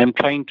I'm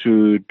trying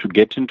to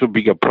get into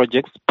bigger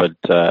projects, but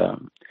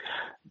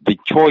the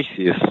choice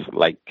is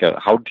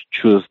how to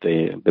choose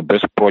the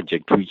best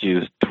project, which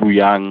is too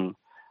young,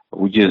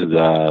 which is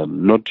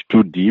not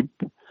too deep.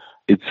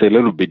 It's a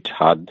little bit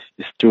hard.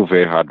 It's still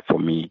very hard for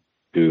me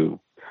to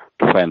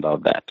find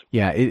out that.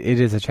 Yeah, it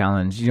is a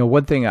challenge.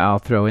 one thing I'll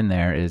throw in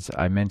there is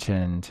I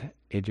mentioned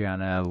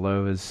Adriana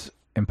Lowe's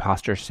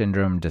imposter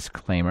syndrome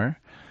disclaimer.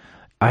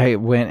 I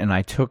went and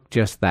I took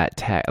just that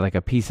like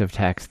a piece of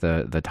text,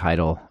 the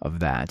title of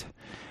that,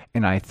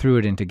 and I threw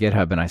it into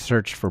GitHub and I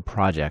searched for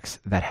projects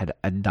that had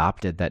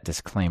adopted that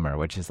disclaimer,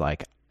 which is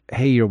like,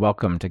 hey, you're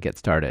welcome to get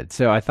started.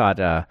 So I thought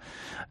I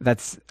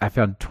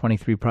found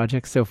 23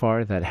 projects so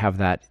far that have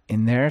that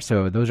in there.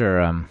 So those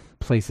are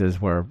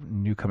places where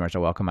newcomers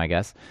are welcome, I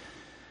guess.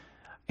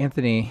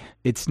 Anthony,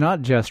 it's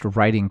not just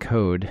writing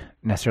code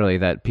necessarily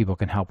that people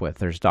can help with.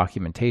 There's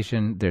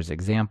documentation, there's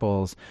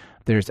examples,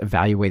 there's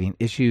evaluating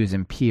issues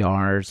and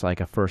PRs, like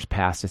a first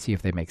pass to see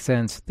if they make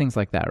sense, things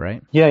like that,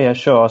 right? Yeah,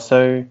 sure.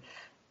 So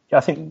I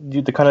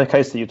think the kind of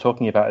case that you're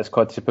talking about is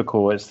quite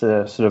typical. It's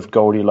the sort of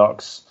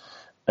Goldilocks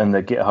and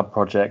the GitHub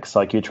projects.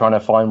 Like you're trying to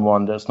find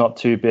one that's not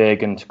too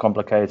big and too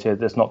complicated,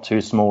 that's not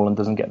too small and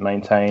doesn't get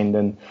maintained,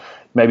 and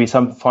maybe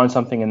find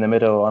something in the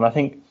middle. And I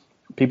think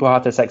people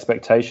have this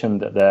expectation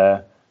that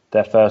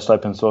their first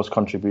open source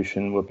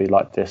contribution would be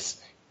like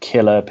this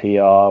killer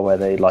PR where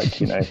they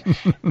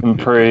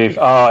improve.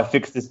 Oh, I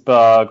fixed this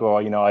bug,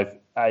 or I've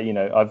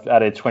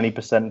added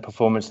 20%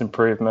 performance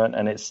improvement,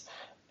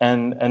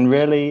 and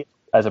really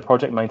as a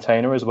project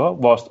maintainer as well.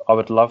 Whilst I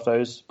would love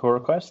those pull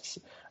requests,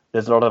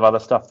 there's a lot of other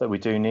stuff that we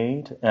do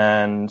need,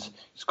 and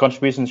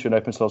contributions to an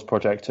open source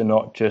project are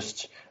not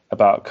just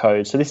about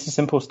code. So this is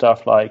simple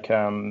stuff like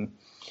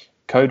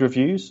code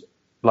reviews.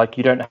 Like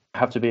you don't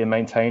have to be a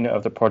maintainer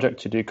of the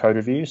project to do code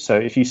reviews. So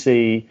if you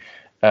see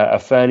a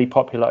fairly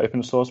popular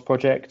open source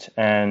project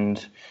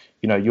and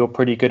you're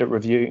pretty good at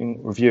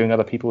reviewing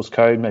other people's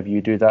code, maybe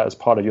you do that as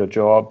part of your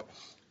job,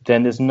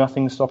 then there's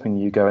nothing stopping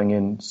you going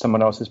in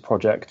someone else's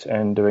project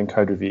and doing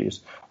code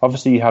reviews.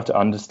 Obviously, you have to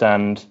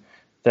understand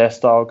their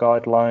style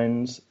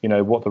guidelines,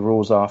 what the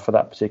rules are for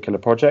that particular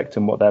project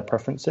and what their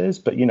preference is.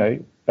 But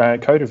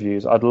code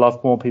reviews, I'd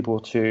love more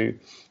people to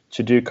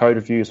do code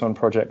reviews on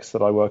projects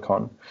that I work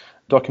on.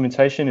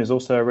 Documentation is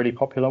also a really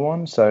popular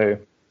one. So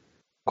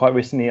quite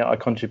recently, I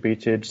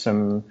contributed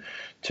some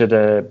to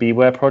the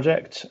Beware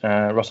project.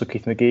 Russell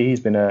Keith McGee, he's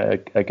been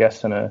a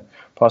guest on a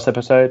past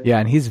episode. Yeah,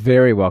 and he's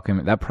very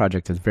welcoming. That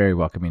project is very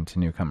welcoming to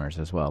newcomers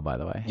as well, by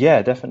the way.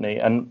 Yeah, definitely.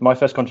 And my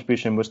first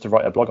contribution was to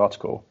write a blog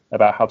article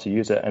about how to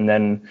use it. And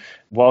then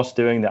whilst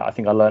doing that, I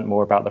think I learned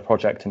more about the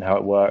project and how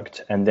it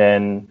worked. And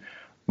then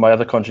my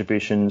other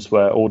contributions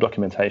were all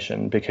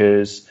documentation,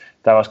 because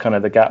that was kind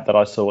of the gap that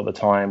I saw at the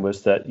time,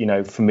 was that, you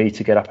know, for me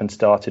to get up and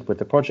started with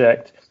the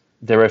project,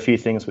 there were a few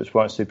things which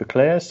weren't super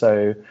clear.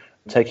 So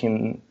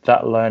taking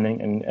that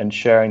learning and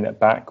sharing that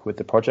back with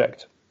the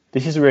project.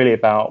 This is really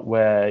about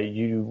where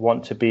you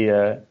want to be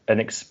an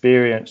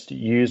experienced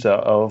user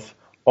of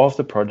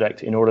the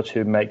project in order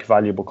to make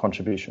valuable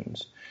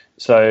contributions.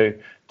 So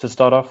to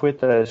start off with,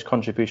 those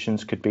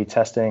contributions could be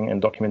testing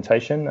and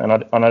documentation. And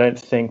I don't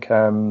think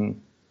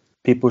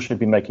people should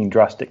be making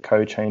drastic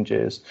code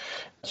changes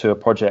to a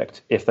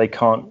project if they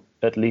can't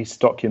at least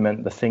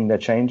document the thing they're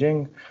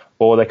changing,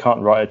 or they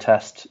can't write a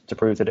test to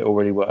prove that it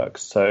already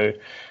works. So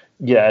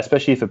yeah,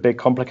 especially for big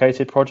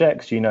complicated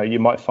projects, you know, you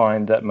might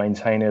find that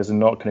maintainers are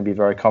not going to be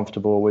very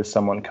comfortable with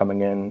someone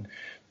coming in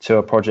to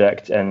a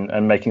project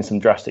and making some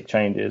drastic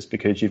changes,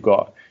 because you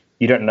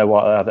don't know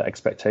what other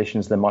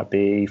expectations there might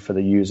be for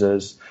the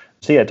users.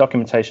 So yeah,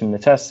 documentation and the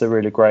tests are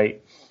really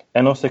great.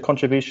 And also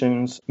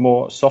contributions,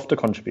 more softer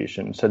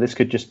contributions. So this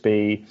could just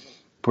be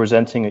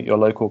presenting at your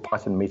local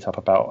Python meetup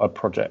about a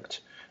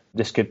project.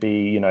 This could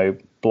be, you know,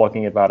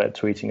 blogging about it,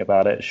 tweeting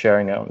about it,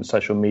 sharing it on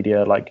social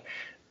media, like,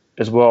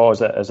 as well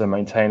as a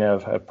maintainer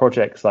of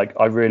projects. Like,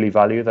 I really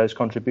value those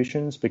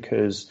contributions,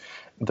 because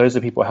those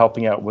are people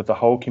helping out with the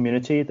whole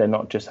community. They're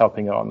not just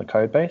helping out on the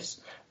code base.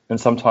 And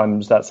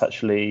sometimes that's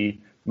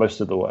actually most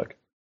of the work.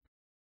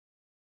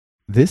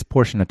 This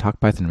portion of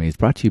Talk Python to Me is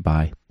brought to you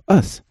by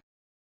us.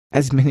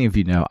 As many of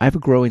you know, I have a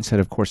growing set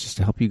of courses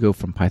to help you go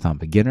from Python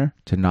beginner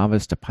to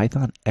novice to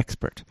Python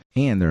expert.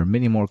 And there are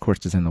many more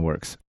courses in the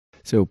works.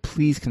 So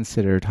please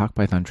consider Talk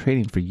Python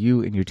training for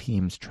you and your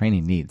team's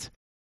training needs.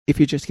 If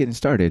you're just getting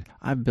started,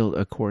 I've built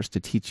a course to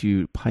teach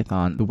you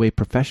Python the way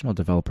professional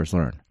developers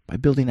learn, by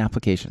building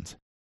applications.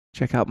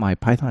 Check out my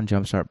Python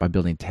Jumpstart by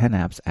building 10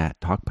 apps at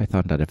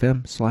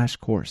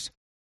talkpython.fm/course.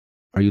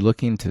 Are you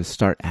looking to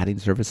start adding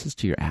services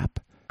to your app?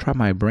 Try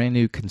my brand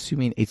new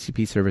Consuming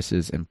HTTP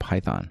Services in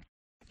Python.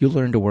 You'll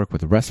learn to work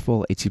with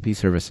RESTful HTTP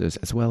services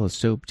as well as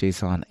SOAP,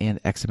 JSON,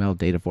 and XML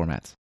data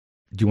formats.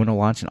 Do you want to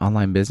launch an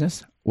online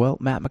business? Well,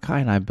 Matt Mackay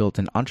and I built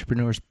an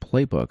entrepreneur's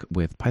playbook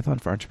with Python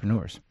for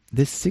Entrepreneurs.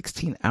 This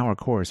 16-hour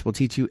course will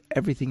teach you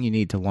everything you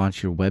need to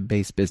launch your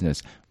web-based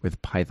business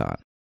with Python.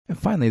 And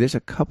finally, there's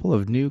a couple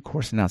of new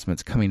course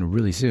announcements coming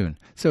really soon.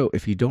 So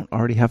if you don't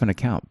already have an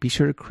account, be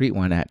sure to create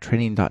one at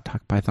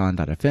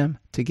training.talkpython.fm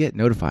to get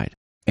notified.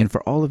 And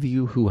for all of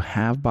you who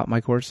have bought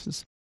my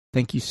courses,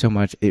 thank you so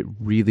much. It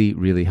really,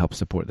 really helps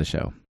support the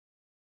show.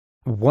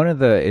 One of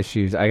the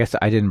issues, I guess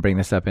I didn't bring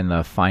this up in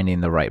the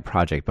finding the right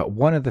project, but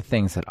one of the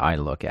things that I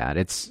look at,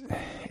 it's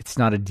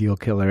not a deal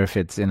killer if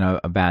it's in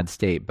a bad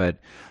state, but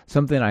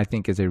something I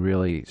think is a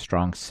really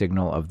strong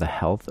signal of the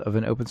health of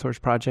an open source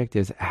project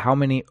is how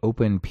many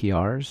open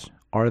PRs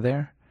are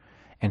there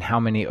and how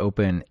many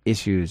open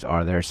issues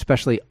are there,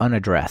 especially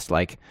unaddressed.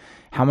 Like,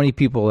 how many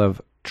people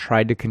have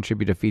tried to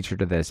contribute a feature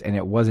to this and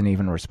it wasn't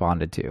even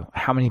responded to?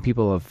 How many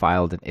people have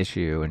filed an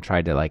issue and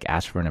tried to like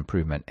ask for an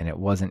improvement and it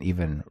wasn't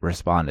even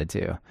responded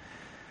to?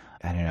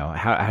 I don't know.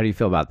 How do you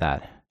feel about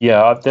that?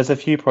 Yeah, there's a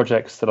few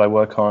projects that I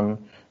work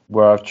on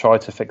where I've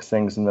tried to fix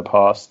things in the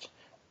past,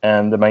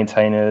 and the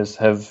maintainers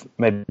have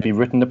maybe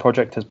written the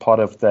project as part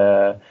of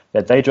their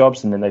day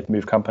jobs, and then they've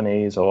moved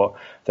companies, or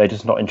they're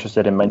just not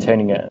interested in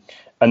maintaining it.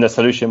 And the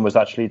solution was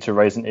actually to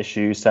raise an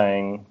issue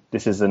saying,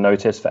 this is a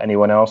notice for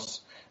anyone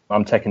else.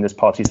 I'm taking this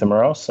party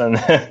somewhere else, and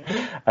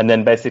and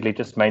then basically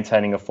just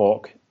maintaining a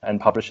fork and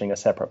publishing a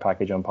separate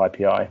package on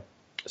PyPI.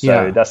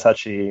 So that's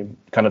actually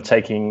kind of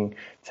taking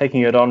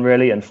it on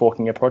really and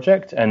forking a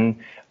project. And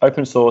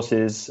open source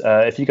is,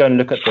 if you go and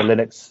look at the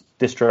Linux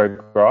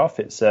distro graph,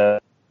 it's a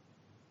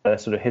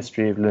sort of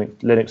history of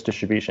Linux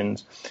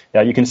distributions.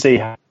 Yeah, you can see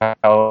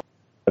how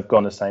they've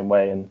gone the same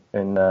way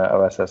in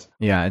OSS.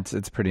 Yeah,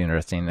 it's pretty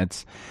interesting.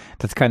 That's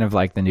kind of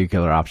like the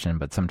nuclear option,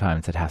 but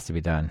sometimes it has to be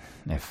done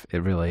if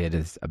it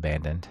is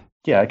abandoned.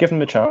 Yeah, give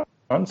them a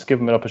chance, give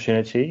them an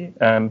opportunity.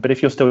 But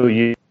if you're still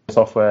using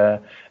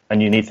software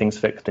and you need things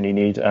fixed and you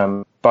need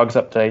bugs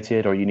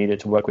updated, or you need it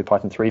to work with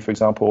Python 3, for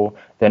example,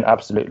 then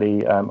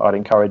absolutely I'd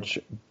encourage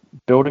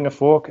building a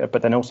fork,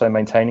 but then also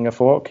maintaining a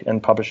fork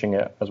and publishing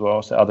it as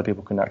well so other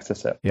people can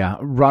access it. Yeah.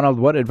 Ronald,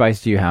 what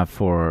advice do you have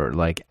for,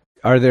 like,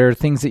 are there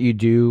things that you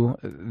do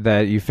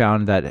that you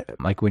found that,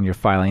 like when you're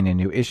filing a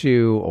new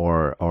issue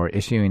or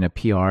issuing a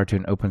PR to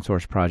an open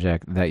source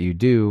project, that you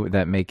do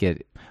that make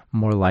it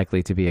more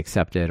likely to be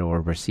accepted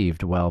or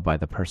received well by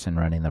the person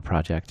running the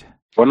project?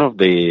 One of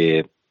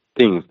the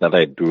things that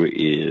I do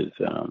is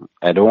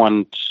I don't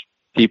want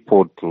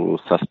people to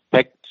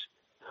suspect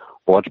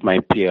what my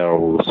PR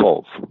will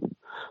solve.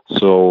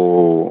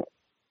 So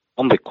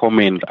on the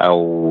comment, I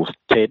will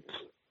state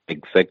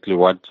exactly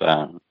what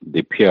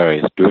the PR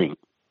is doing.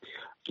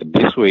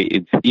 This way,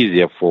 it's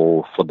easier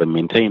for the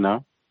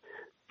maintainer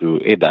to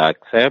either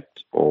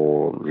accept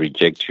or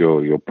reject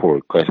your pull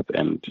request,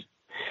 and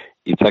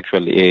it's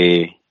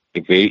actually a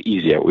very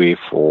easier way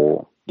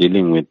for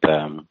dealing with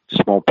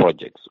small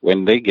projects.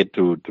 When they get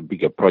to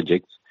bigger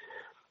projects,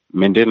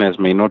 maintainers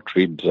may not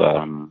read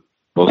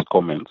those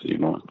comments,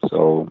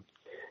 so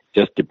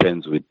just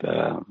depends with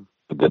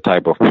the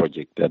type of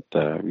project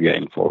that we are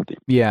involved in.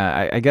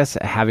 Yeah, I guess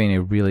having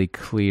a really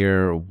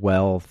clear,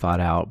 well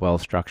thought out, well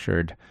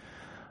structured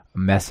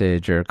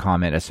message or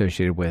comment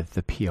associated with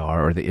the PR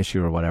or the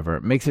issue or whatever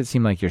makes it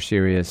seem like you're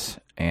serious,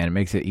 and it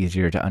makes it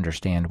easier to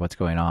understand what's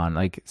going on.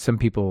 Like some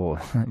people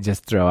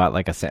just throw out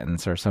like a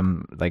sentence or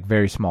some like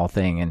very small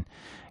thing, and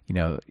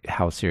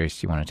how serious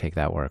do you want to take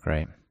that work,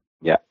 right?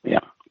 Yeah,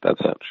 that's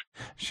it.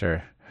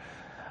 Sure.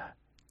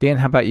 Dan,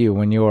 how about you?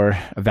 When you're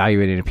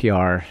evaluating a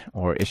PR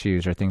or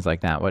issues or things like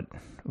that, what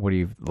do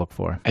you look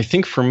for? I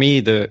think for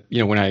me,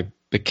 when I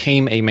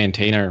became a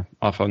maintainer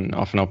of an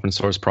open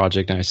source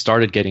project and I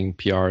started getting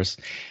PRs,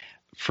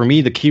 for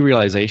me, the key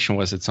realization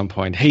was at some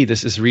point, hey,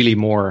 this is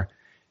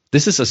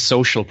a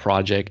social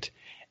project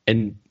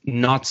and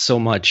not so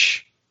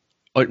much,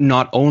 or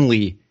not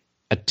only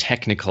a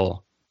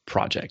technical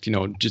project,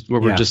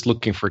 we're just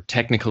looking for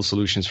technical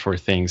solutions for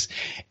things.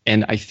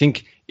 And I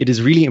think it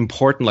is really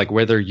important, like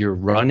whether you're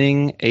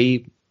running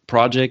a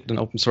project, an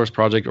open source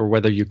project, or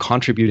whether you're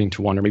contributing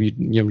to one, or maybe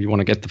you want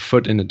to get the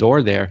foot in the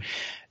door there,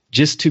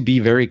 just to be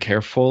very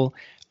careful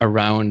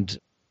around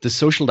the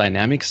social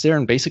dynamics there,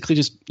 and basically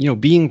just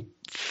being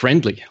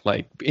friendly,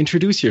 like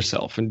introduce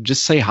yourself and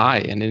just say hi.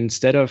 And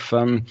instead of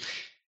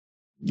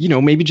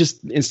maybe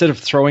just instead of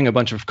throwing a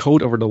bunch of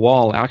code over the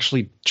wall,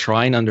 actually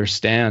try and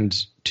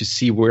understand to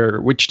see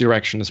which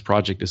direction this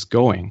project is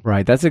going.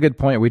 Right. That's a good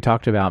point. We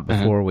talked about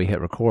before we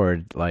hit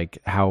record, like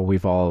how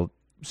we've all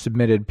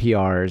submitted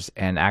PRs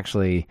and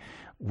actually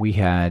we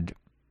had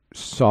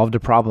solved a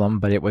problem,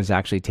 but it was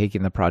actually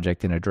taking the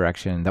project in a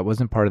direction that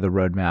wasn't part of the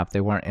roadmap. They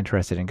weren't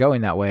interested in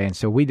going that way. And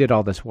so we did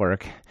all this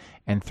work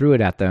and threw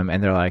it at them.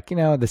 And they're like,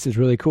 this is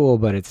really cool,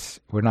 but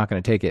we're not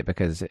going to take it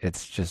because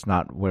it's just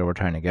not where we're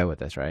trying to go with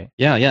this, right?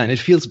 Yeah. And it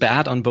feels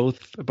bad on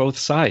both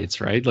sides,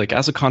 right? Like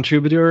as a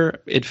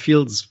contributor, it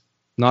feels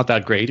not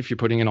that great if you're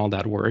putting in all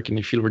that work and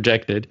you feel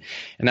rejected.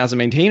 And as a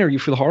maintainer, you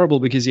feel horrible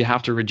because you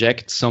have to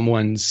reject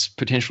someone's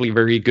potentially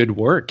very good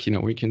work.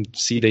 We can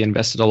see they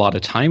invested a lot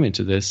of time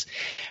into this,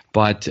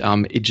 but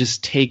it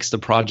just takes the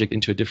project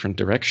into a different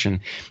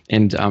direction.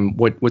 And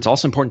what's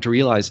also important to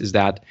realize is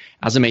that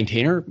as a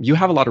maintainer, you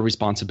have a lot of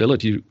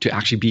responsibility to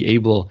actually be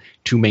able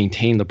to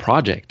maintain the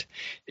project.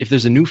 If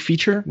there's a new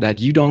feature that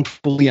you don't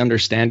fully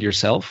understand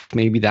yourself,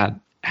 maybe that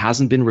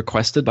hasn't been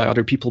requested by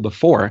other people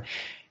before,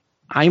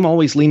 I'm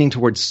always leaning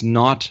towards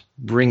not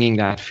bringing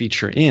that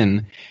feature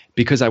in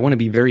because I want to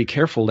be very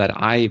careful that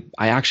I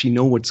actually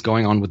know what's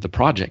going on with the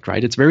project,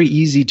 right? It's very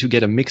easy to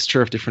get a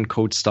mixture of different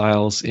code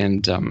styles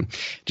and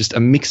just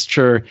a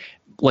mixture,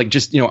 like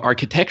just,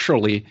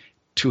 architecturally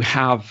to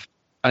have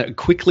a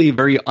quickly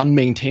very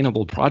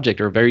unmaintainable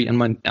project or a very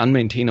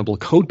unmaintainable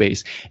code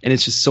base. And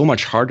it's just so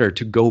much harder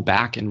to go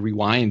back and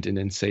rewind and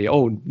then say,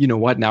 oh, you know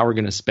what, now we're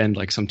going to spend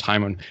like some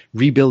time on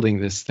rebuilding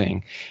this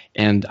thing.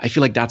 And I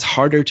feel like that's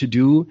harder to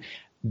do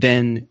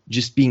than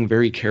just being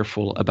very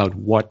careful about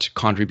what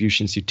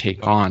contributions you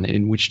take on and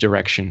in which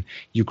direction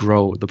you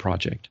grow the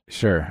project.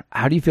 Sure.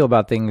 How do you feel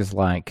about things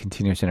like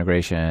continuous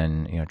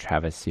integration,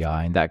 Travis CI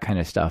and that kind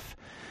of stuff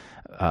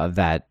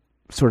that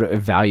sort of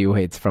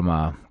evaluates from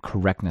a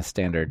correctness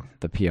standard,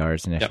 the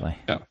PRs initially?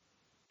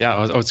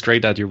 Yeah, it's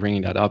great that you're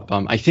bringing that up.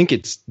 I think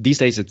these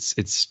days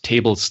it's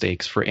table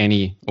stakes for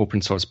any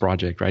open source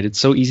project, right? It's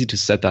so easy to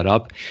set that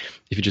up.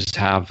 If you just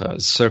have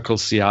Circle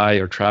CI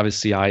or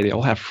Travis CI, they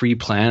all have free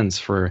plans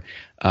for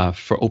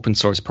open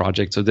source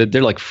projects. So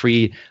they're like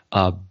free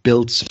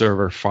build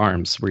server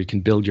farms where you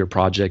can build your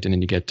project and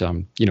then you get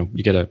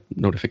you get a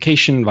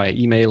notification via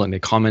email and they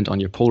comment on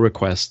your pull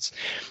requests.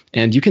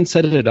 And you can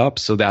set it up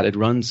so that it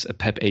runs a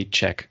PEP8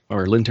 check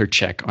or a linter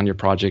check on your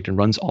project and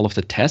runs all of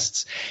the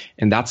tests.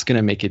 And that's going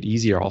to make it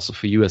easier also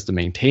for you as the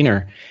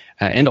maintainer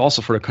and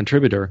also for the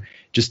contributor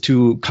just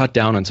to cut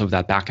down on some of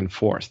that back and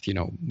forth.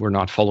 We're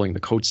not following the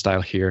code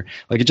style here.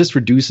 Like it just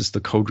reduces the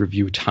code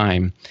review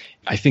time.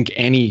 I think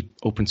any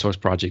open source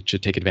project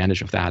should take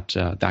advantage of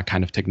that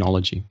kind of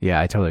technology. Yeah,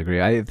 I totally agree.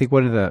 I think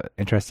one of the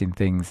interesting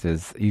things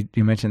is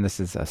you mentioned this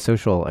is a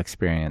social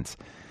experience.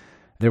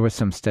 There was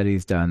some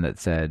studies done that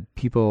said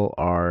people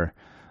are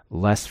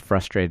less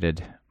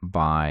frustrated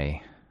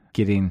by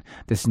getting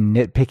this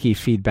nitpicky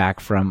feedback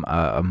from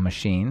a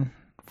machine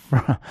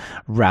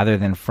rather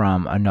than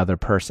from another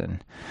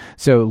person.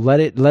 So let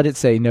it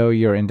say, no,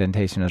 your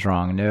indentation is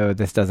wrong. No,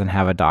 this doesn't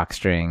have a doc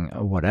string,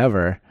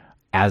 whatever,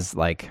 as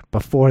like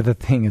before the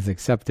thing is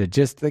accepted.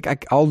 Just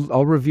like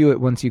I'll review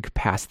it once you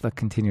pass the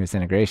continuous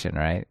integration,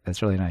 right?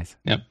 That's really nice.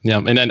 Yeah.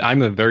 And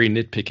I'm a very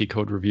nitpicky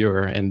code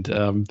reviewer,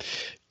 and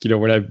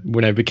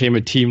when I became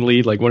a team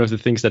lead, like one of the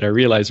things that I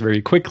realized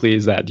very quickly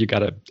is that you got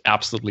to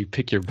absolutely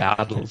pick your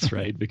battles,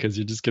 right? Because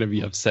you're just going to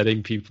be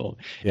upsetting people.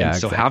 Yeah, and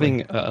so exactly.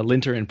 having a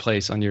linter in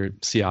place on your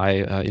CI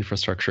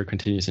infrastructure,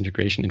 continuous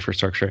integration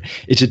infrastructure,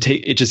 it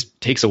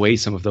just takes away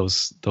some of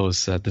those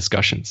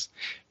discussions.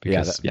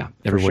 Because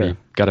everybody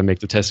got to make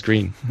the test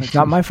green. It's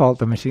not my fault,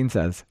 the machine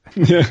says.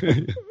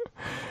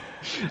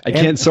 I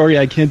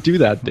can't do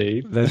that,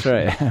 Dave. That's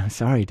right.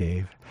 Sorry,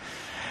 Dave.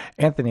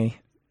 Anthony,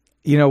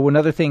 one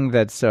other thing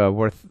that's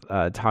worth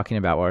talking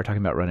about while we're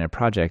talking about running a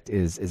project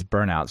is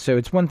burnout. So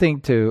it's one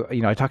thing to,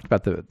 I talked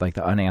about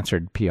the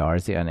unanswered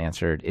PRs, the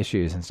unanswered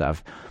issues and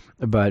stuff,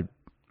 but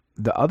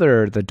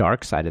the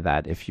dark side of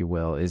that, if you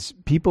will, is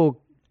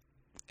people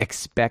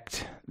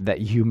expect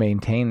that you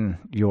maintain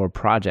your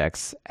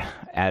projects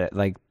at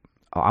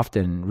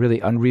often really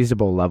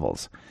unreasonable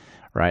levels,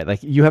 right?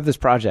 Like you have this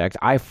project,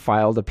 I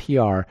filed a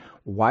PR,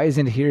 why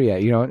isn't it here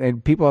yet?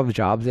 And people have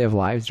jobs, they have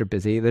lives, they're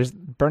busy.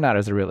 Burnout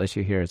is a real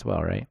issue here as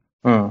well, right?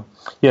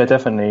 Yeah,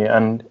 definitely.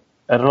 And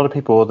a lot of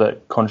people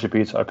that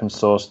contribute to open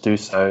source do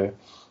so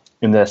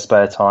in their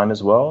spare time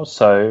as well.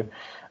 So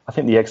I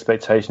think the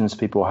expectations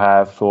people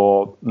have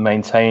for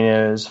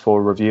maintainers,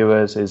 for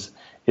reviewers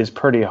is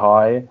pretty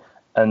high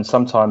and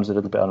sometimes a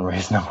little bit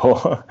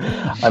unreasonable.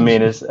 I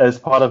mean, as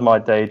part of my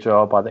day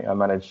job, I think I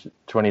manage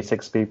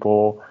 26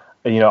 people.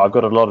 I've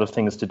got a lot of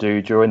things to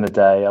do during the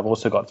day. I've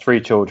also got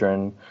 3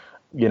 children,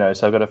 so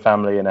I've got a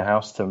family and a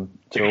house to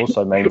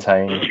also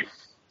maintain.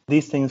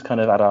 These things kind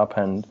of add up,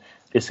 and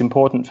it's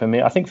important for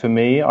me. I think for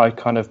me, I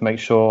kind of make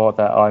sure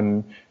that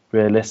I'm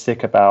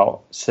realistic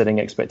about setting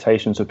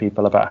expectations with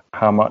people about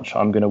how much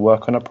I'm going to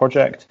work on a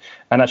project,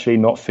 and actually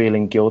not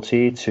feeling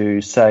guilty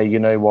to say,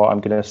 I'm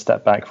going to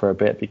step back for a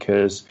bit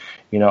because,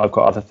 I've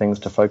got other things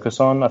to focus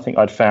on. I think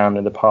I'd found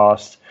in the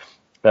past,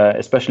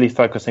 especially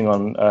focusing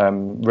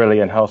on really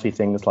unhealthy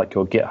things like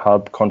your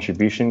GitHub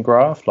contribution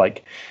graph,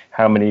 like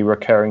how many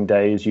recurring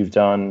days you've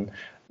done.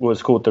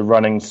 Was called the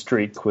running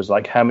streak, was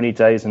like how many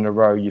days in a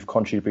row you've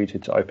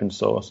contributed to open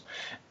source.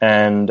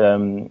 And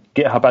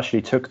GitHub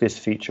actually took this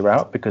feature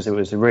out because it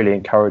was really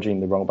encouraging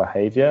the wrong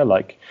behavior.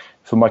 Like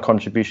for my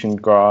contribution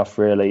graph,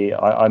 really,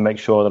 I make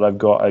sure that I've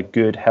got a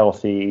good,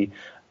 healthy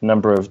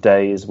number of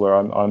days where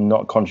I'm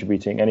not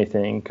contributing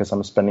anything because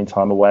I'm spending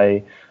time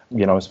away.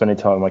 I'm spending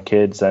time with my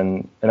kids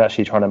and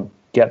actually trying to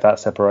get that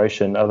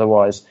separation.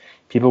 Otherwise,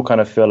 people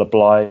kind of feel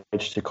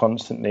obliged to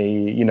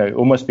constantly,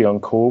 almost be on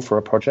call for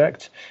a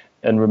project.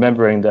 And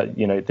remembering that,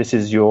 this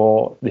is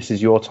your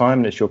time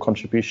and it's your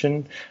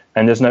contribution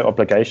and there's no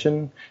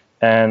obligation.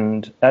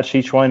 And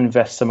actually try and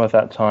invest some of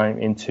that time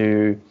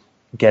into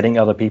getting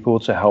other people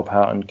to help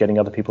out and getting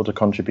other people to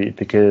contribute.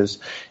 Because,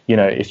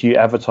 if you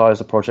advertise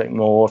the project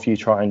more, if you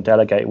try and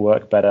delegate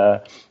work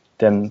better,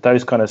 then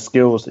those kind of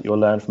skills that you'll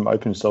learn from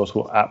open source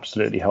will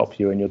absolutely help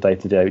you in your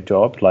day-to-day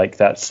job. Like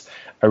that's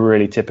a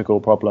really typical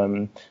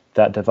problem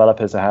that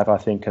developers have, I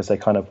think, as they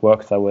kind of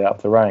work their way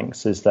up the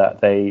ranks, is that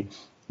they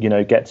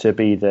get to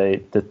be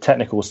the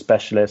technical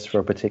specialist for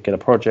a particular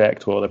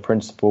project or the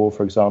principal,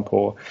 for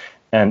example,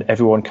 and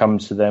everyone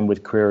comes to them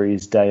with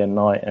queries day and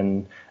night,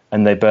 and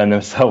they burn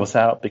themselves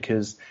out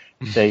because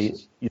they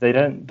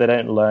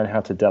don't learn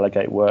how to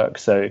delegate work.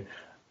 So,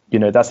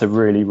 that's a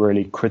really,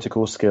 really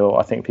critical skill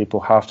I think people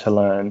have to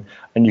learn.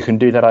 And you can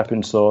do that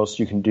open source,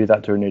 you can do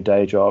that during your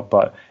day job,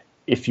 but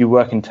if you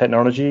work in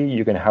technology,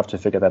 you're going to have to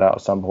figure that out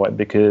at some point,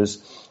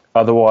 because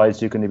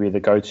otherwise you're going to be the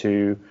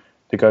go-to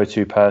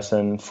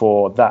person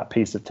for that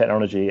piece of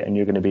technology, and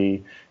you're going to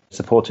be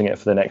supporting it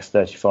for the next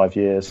 35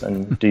 years.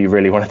 And do you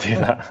really want to do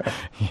that?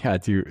 Yeah,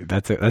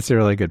 that's a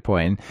really good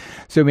point.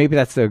 So maybe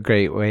that's a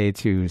great way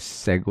to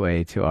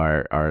segue to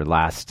our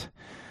last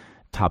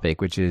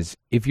topic, which is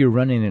if you're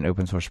running an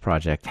open source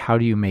project, how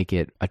do you make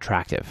it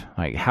attractive?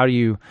 Like how do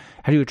you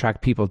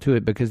attract people to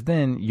it? Because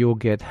then you'll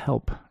get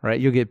help, right?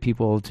 You'll get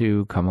people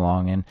to come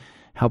along and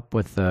help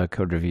with the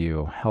code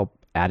review, help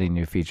adding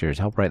new features,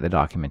 help write the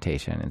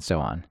documentation, and so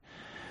on.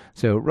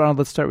 So, Ronald,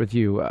 let's start with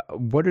you.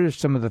 What are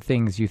some of the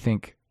things you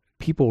think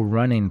people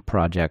running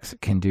projects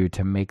can do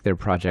to make their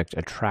project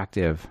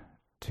attractive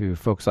to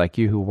folks like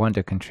you who want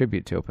to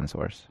contribute to open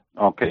source?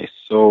 Okay,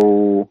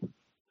 so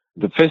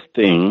the first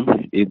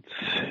thing,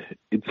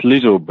 it's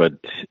little, but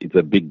it's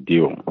a big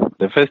deal.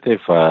 The first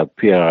ever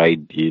PR I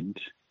did,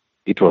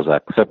 it was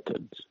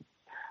accepted.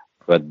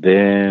 But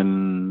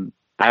then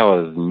I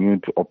was new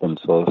to open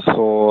source,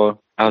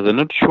 so I was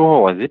not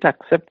sure, was it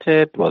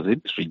accepted? Was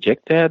it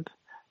rejected?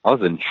 I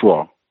wasn't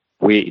sure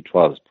where it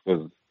was,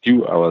 because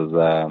I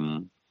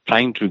was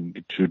trying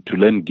to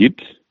learn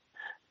Git,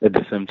 at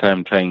the same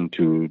time trying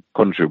to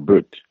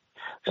contribute.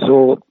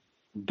 So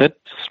that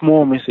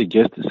small message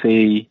just to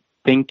say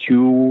thank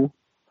you,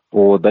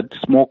 or that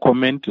small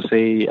comment to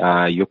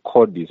say your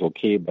code is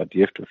okay, but you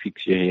have to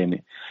fix here,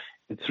 and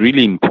it's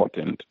really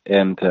important.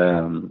 And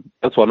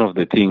that's one of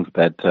the things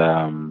that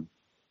can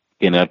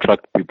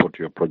attract people to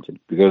your project,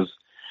 because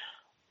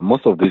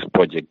most of these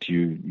projects,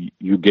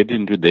 you get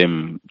into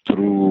them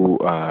through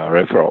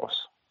referrals,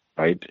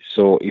 right?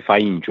 So if I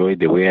enjoy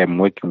the way I'm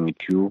working with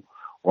you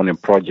on a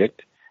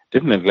project,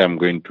 definitely I'm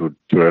going to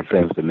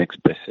reference the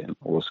next person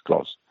who was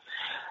close.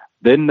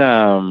 Then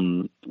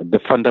the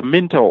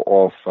fundamental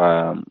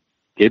of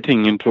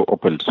getting into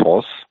open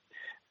source,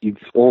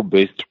 it's all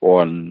based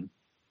on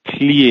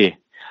clear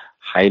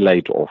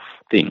highlight of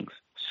things.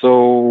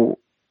 So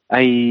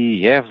I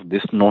have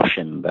this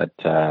notion that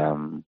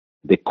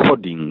the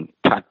coding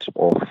part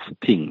of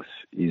things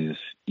is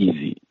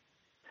easy,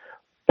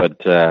 but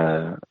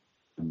the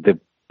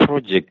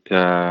project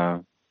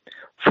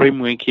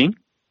frameworking,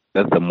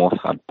 that's the most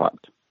hard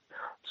part.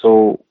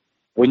 So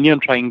when you're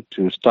trying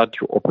to start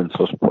your open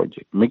source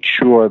project, make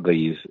sure there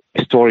is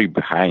a story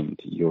behind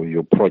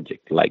your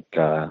project. Like,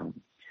 tell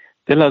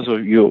us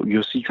of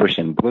your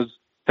situation, because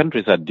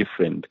countries are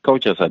different,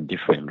 cultures are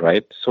different,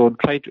 right? So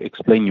try to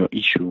explain your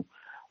issue,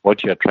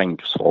 what you're trying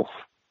to solve.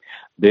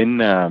 Then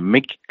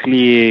make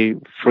clear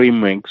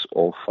frameworks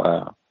of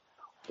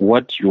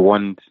what you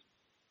want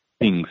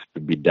things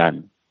to be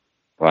done,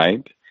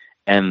 right?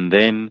 And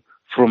then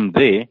from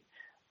there,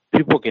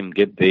 people can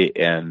get there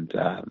and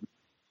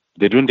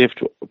they don't have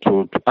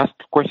to ask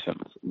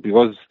questions,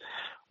 because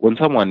when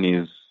someone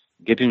is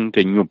getting into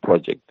a new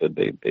project,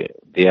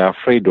 they are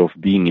afraid of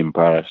being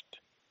embarrassed.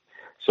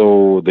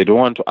 So they don't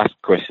want to ask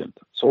questions.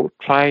 So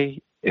try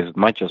as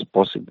much as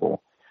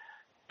possible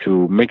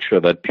to make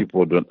sure that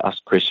people don't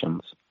ask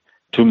questions,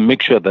 to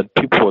make sure that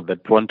people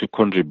that want to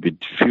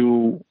contribute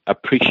feel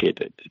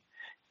appreciated.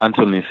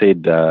 Anthony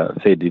said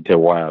it a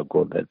while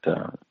ago that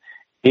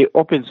an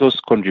open source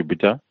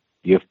contributor,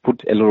 you have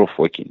put a lot of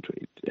work into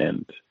it,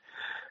 and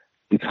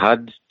it's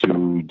hard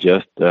to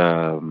just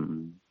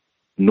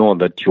know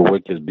that your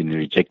work has been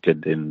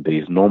rejected and there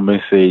is no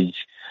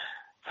message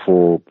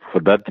for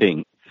that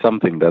thing.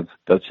 Something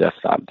that's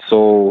just sad.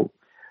 So,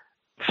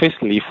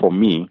 firstly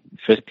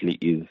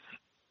is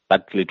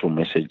that little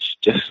message.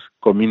 Just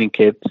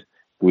communicate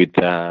with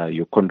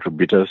your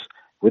contributors,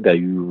 whether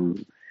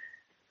you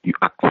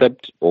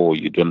accept or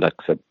you don't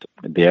accept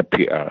their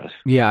PRs.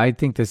 Yeah, I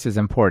think this is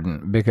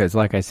important because,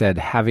 like I said,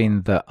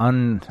 having the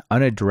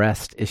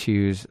unaddressed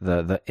issues,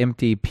 the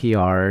empty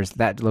PRs,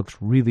 that looks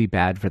really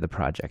bad for the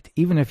project.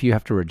 Even if you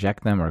have to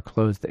reject them or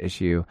close the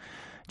issue,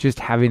 just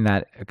having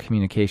that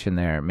communication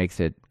there makes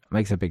a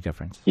big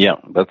difference. Yeah,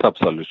 that's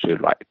absolutely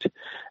right.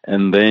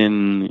 And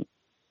then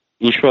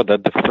ensure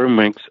that the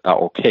frameworks are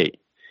okay.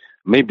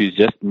 Maybe it's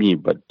just me,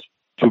 but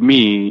to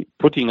me,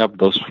 putting up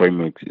those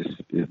frameworks is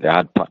the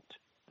hard part,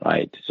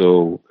 right?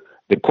 So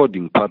the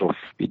coding part of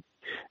it,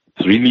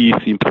 it's really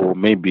simple.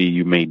 Maybe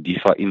you may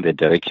differ in the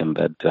direction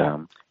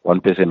that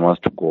one person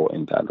wants to go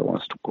and the other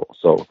wants to go.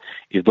 So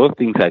if those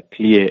things are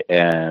clear,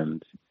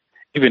 and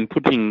even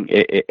putting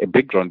a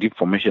background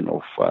information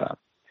of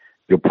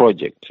your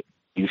project,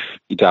 if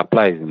it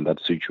applies in that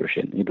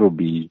situation, it will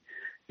be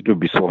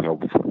so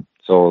helpful.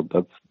 So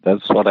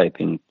that's what I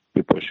think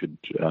people should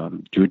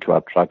do to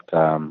attract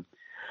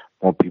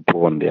more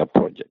people on their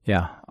project.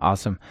 Yeah,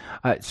 awesome.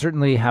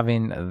 Certainly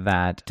having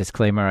that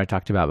disclaimer I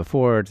talked about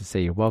before to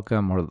say you're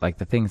welcome, or like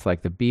the things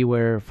like the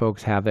Beware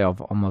folks have, they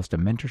have almost a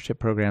mentorship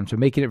program. So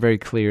making it very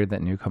clear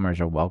that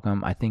newcomers are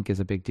welcome, I think, is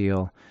a big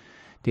deal.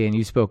 Dan,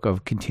 you spoke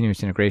of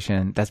continuous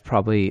integration. That's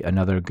probably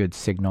another good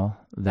signal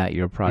that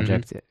your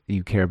project,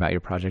 you care about your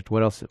project.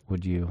 What else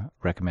would you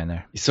recommend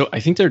there? So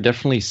I think there are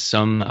definitely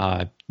some,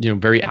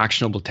 very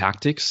actionable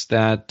tactics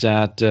that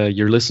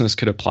your listeners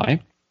could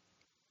apply.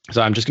 So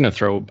I'm just going to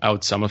throw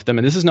out some of them,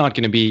 and this is not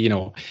going to be,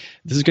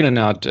 this is going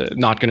to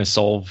not going to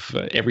solve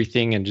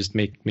everything and just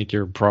make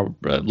your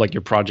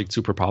your project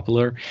super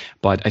popular.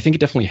 But I think it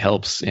definitely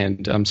helps.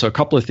 And so a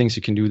couple of things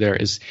you can do there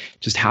is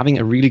just having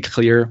a really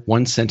clear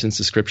one sentence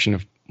description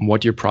of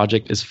what your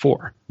project is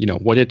for.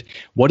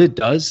 What it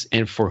does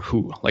and for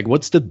who. Like,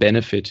 what's the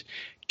benefit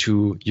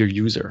to your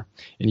user?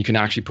 And you can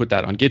actually put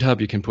that on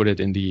GitHub. You can put it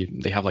in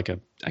they have like a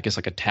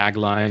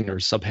tagline or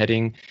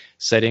subheading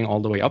setting all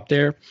the way up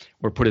there,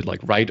 or put it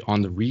like right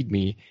on the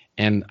README.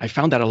 And I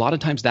found that a lot of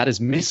times that is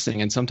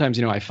missing. And sometimes,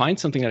 I find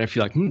something that I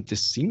feel like,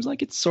 this seems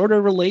like it sort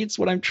of relates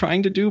what I'm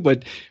trying to do,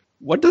 but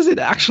what does it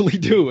actually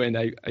do? And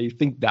I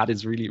think that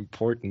is really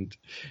important,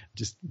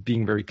 just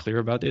being very clear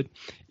about it.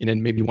 And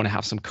then maybe you want to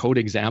have some code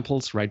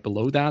examples right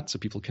below that so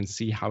people can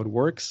see how it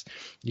works.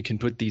 You can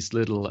put these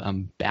little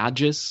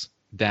badges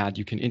that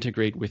you can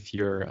integrate with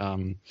your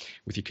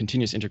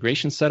continuous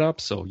integration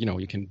setup. So,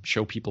 you can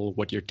show people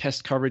what your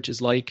test coverage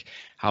is like,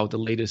 how the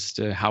latest,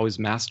 how is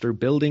master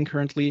building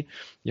currently?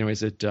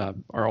 Is it,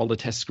 are all the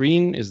tests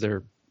green? Is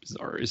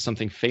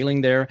something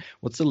failing there?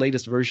 What's the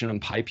latest version on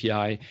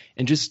PyPI?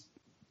 And just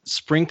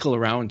sprinkle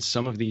around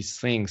some of these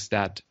things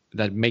that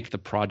make the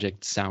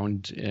project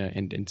sound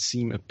and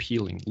seem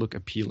appealing, look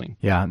appealing.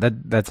 Yeah,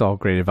 that's all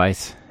great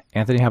advice.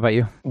 Anthony, how about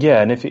you?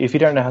 Yeah, and if you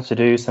don't know how to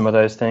do some of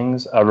those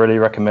things, I really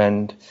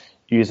recommend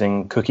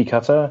using Cookie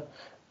Cutter.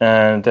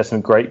 And there's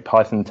some great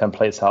Python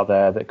templates out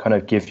there that kind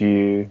of give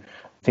you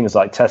things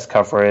like test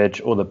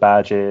coverage, all the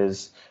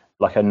badges,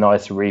 like a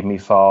nice README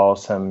file,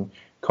 some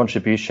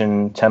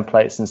contribution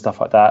templates and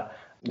stuff like that.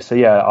 So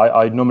yeah,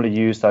 I normally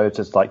use those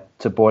as like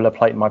to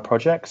boilerplate my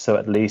project. So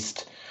at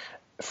least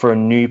for a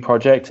new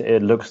project,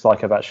 it looks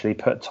like I've actually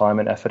put time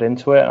and effort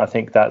into it. And I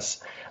think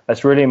that's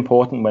really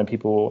important when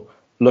people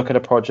look at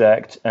a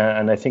project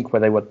and they think where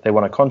they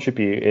want to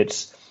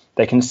contribute.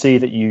 They can see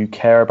that you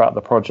care about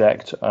the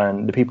project,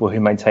 and the people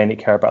who maintain it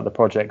care about the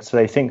project. So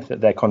they think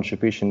that their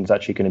contribution is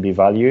actually going to be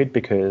valued,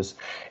 because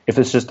if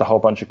it's just a whole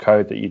bunch of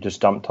code that you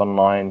just dumped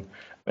online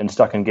and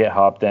stuck in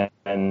GitHub,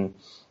 then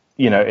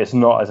it's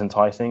not as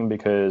enticing,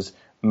 because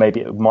maybe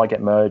it might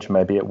get merged,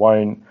 maybe it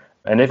won't.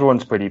 And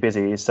everyone's pretty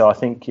busy. So I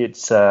think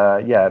it's,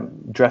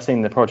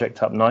 dressing the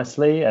project up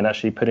nicely and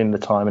actually putting the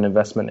time and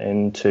investment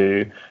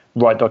into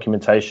write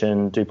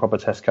documentation, do proper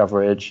test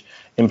coverage,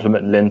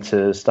 implement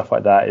linters, stuff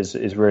like that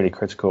is really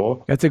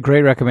critical. That's a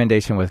great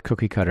recommendation with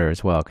Cookie Cutter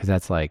as well, because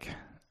that's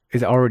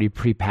it's already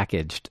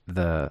prepackaged,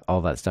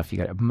 all that stuff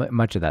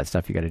much of that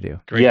stuff you got to do.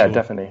 Great tool.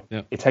 Definitely.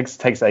 Yeah. It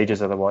takes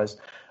ages otherwise.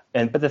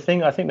 But I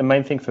think the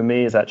main thing for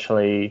me is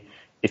actually,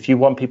 if you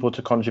want people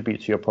to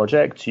contribute to your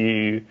project,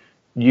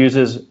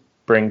 users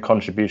bring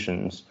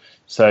contributions.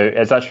 So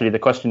it's actually the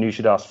question you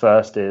should ask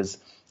first is,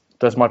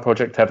 does my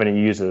project have any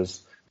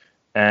users?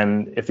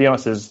 And if the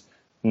answer is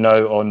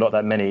no, or not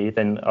that many,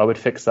 then I would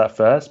fix that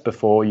first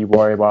before you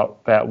worry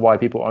about why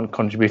people aren't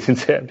contributing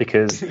to it.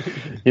 Because,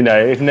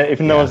 if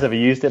no one's ever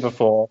used it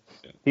before,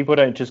 people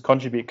don't just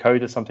contribute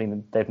code to something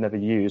that they've never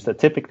used. That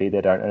typically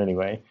they don't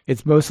anyway.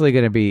 It's mostly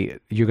going to be,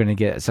 you're going to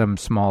get some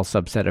small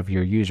subset of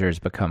your users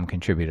become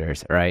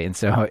contributors, right? And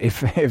so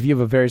if you have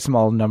a very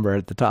small number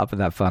at the top of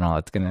that funnel,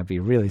 it's going to be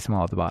really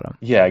small at the bottom.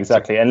 Yeah,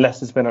 exactly.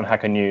 Unless it's been on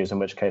Hacker News, in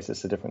which case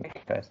it's a different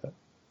case.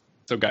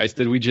 So guys,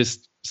 did we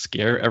just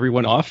scare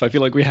everyone off? I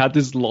feel like we had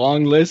this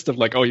long list of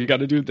like, oh, you got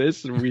to do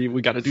this, and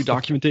we got to do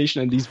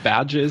documentation and these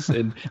badges.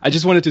 And I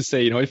just wanted to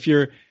say, if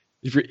you're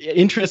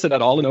interested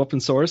at all in open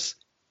source,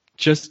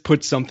 just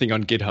put something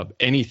on GitHub,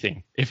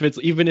 anything.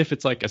 Even if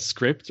it's like a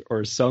script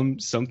or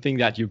something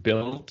that you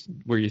built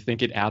where you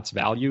think it adds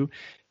value,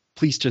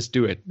 please just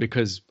do it,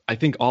 because I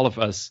think all of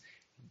us,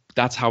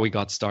 that's how we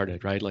got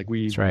started, right? Like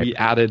we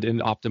added and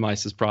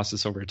optimized this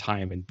process over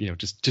time, and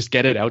just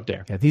get it out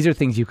there. Yeah, these are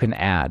things you can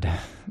add.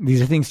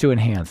 These are things to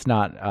enhance,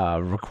 not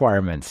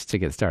requirements to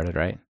get started,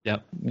 right?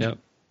 Yep.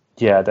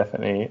 Yeah,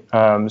 definitely.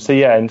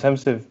 In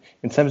terms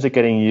of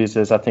getting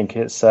users, I think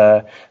it's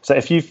so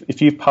if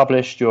you've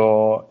published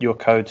your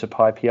code to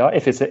PyPI,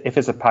 if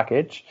it's a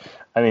package,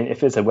 I mean,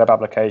 if it's a web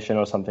application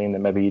or something,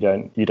 then maybe you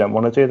don't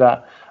want to do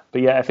that. But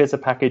yeah, if it's a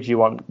package you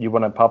want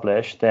to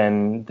publish,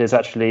 then there's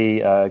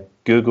actually a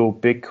Google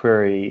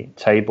BigQuery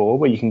table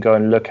where you can go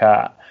and look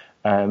at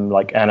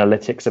like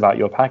analytics about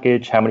your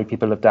package, how many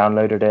people have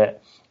downloaded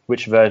it,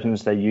 which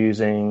versions they're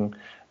using,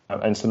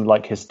 and some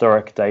like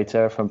historic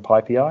data from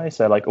PyPI.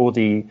 So like all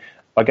the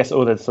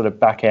sort of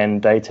back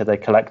end data they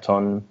collect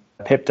on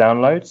pip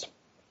downloads,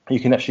 you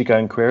can actually go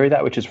and query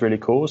that, which is really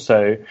cool.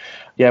 So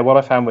yeah, what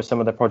I found with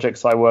some of the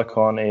projects I work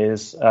on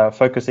is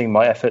focusing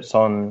my efforts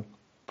on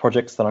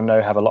projects that I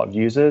know have a lot of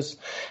users,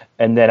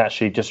 and then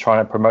actually just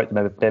trying to promote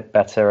them a bit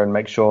better and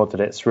make sure that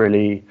it's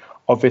really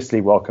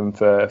obviously welcome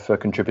for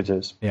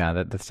contributors. Yeah,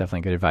 that's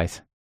definitely good advice.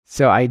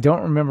 So I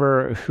don't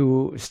remember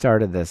who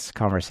started this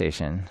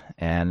conversation,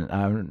 and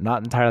I'm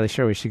not entirely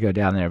sure we should go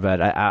down there, but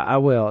I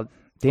will.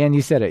 Dan,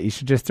 you said it. You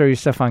should just throw your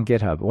stuff on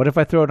GitHub. What if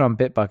I throw it on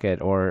Bitbucket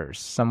or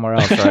somewhere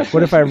else? Or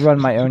what if I run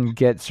my own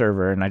Git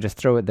server and I just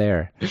throw it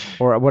there?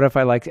 Or what if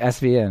I like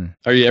SVN?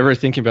 Are you ever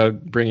thinking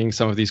about bringing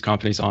some of these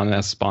companies on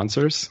as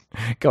sponsors?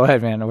 Go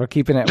ahead, man. We're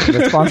keeping it.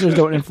 The sponsors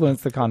don't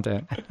influence the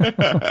content.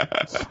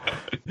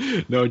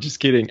 No,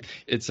 just kidding.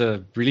 It's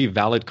a really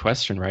valid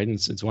question, right? And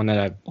it's one that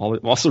I've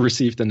also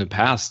received in the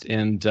past.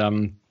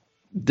 And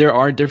there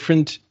are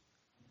different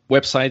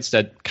websites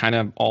that kind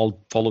of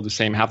all follow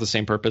have the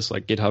same purpose,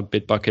 like GitHub,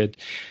 Bitbucket,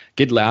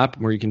 GitLab,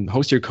 where you can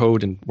host your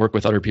code and work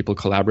with other people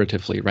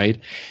collaboratively, right?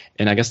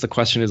 And I guess the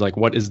question is like,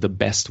 what is the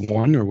best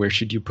one, or where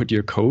should you put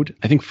your code?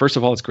 I think first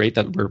of all, it's great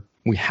that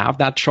we have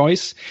that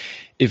choice.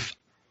 If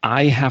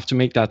I have to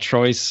make that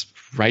choice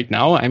right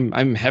now,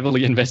 I'm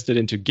heavily invested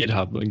into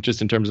GitHub, like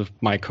just in terms of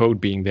my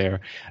code being there,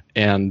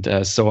 and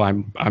so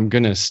I'm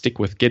gonna stick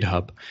with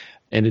GitHub,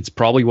 and it's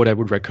probably what I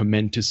would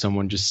recommend to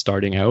someone just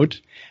starting out.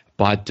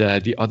 But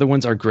the other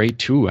ones are great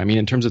too. I mean,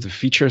 in terms of the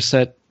feature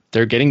set,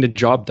 they're getting the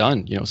job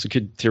done. So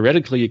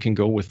theoretically, you can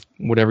go with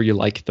whatever you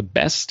like the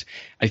best.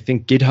 I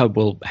think GitHub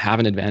will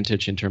have an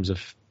advantage in terms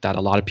of that.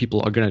 A lot of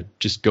people are going to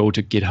just go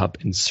to GitHub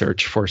and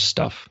search for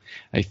stuff.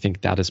 I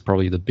think that is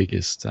probably the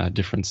biggest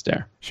difference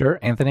there. Sure.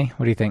 Anthony,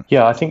 what do you think?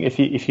 Yeah, I think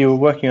if you're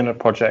working on a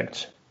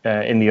project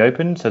in the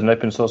open, so an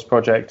open source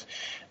project,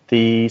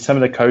 some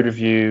of the code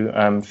review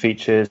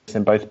features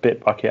in both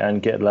Bitbucket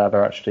and GitLab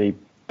are actually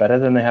better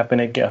than they have been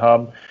at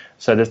GitHub.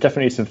 So there's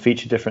definitely some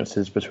feature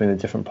differences between the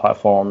different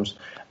platforms.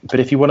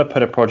 But if you want to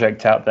put a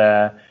project out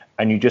there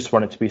and you just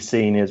want it to be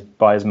seen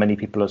by as many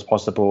people as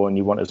possible, and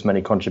you want as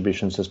many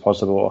contributions as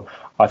possible,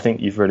 I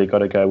think you've really got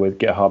to go with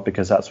GitHub,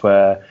 because that's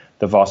where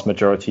the vast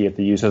majority of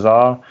the users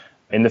are.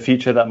 In the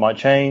future, that might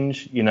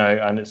change,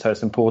 and so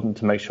it's important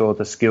to make sure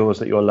the skills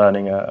that you're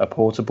learning are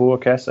portable, I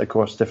guess,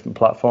 across different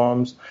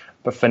platforms.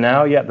 But for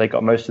now, yeah, they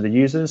got most of the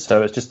users.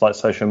 So it's just like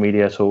social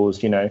media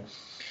tools,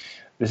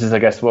 this is, I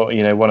guess,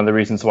 one of the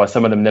reasons why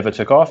some of them never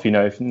took off.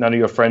 If none of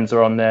your friends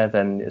are on there,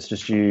 then it's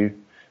just you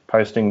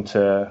posting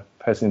to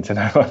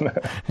no one.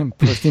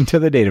 Posting to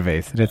the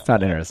database. It's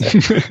not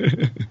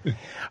interesting.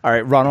 All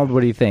right, Ronald,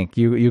 what do you think?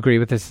 You agree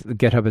with this?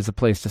 GitHub is a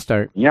place to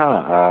start? Yeah,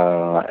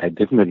 I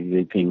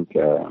definitely think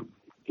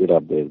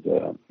GitHub is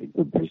a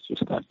good place to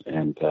start.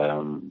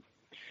 And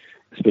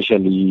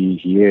especially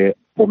here,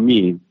 for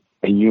me,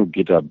 I knew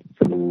GitHub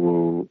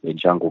through a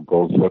Django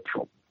Goals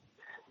workshop.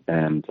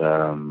 And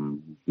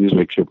these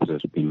workshops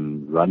has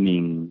been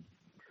running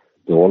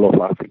the whole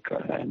of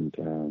Africa.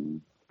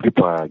 And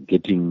people are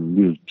getting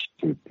used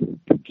to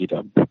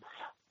GitHub.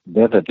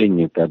 The other thing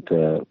is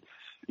that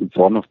it's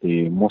one of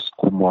the most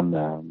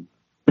common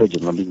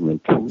project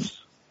management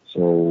tools.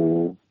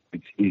 So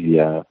it's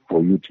easier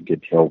for you to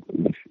get help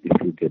if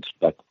you get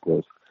stuck,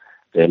 because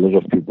there are a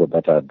lot of people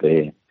that are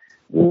there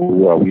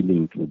who are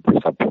willing to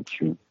support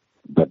you.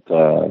 But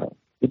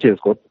it has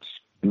got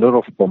a lot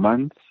of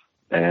commands,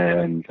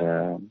 and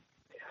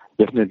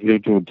definitely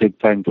it will take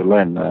time to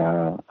learn.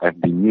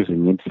 I've been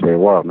using it for a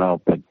while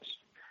now, but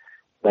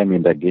time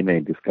and again I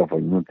discover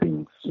new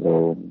things.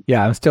 So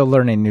yeah, I'm still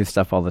learning new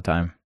stuff all the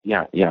time.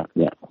 Yeah.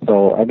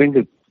 So I think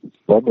it's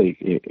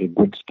probably a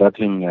good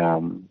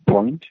starting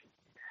point,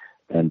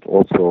 and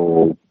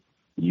also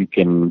you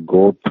can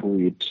go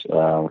through it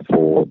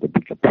for the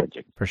bigger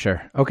project. For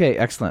sure. Okay,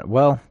 excellent.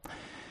 Well,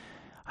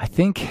 I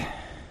think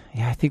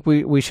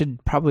we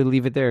should probably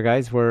leave it there,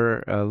 guys.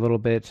 We're a little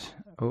bit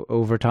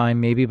over time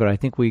maybe, but I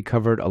think we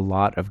covered a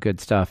lot of good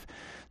stuff.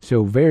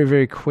 So very,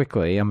 very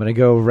quickly, I'm going to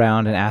go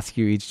around and ask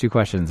you each 2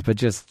 questions, but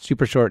just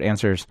super short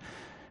answers.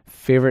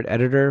 Favorite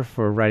editor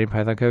for writing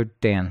Python code?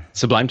 Dan.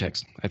 Sublime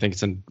Text. I think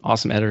it's an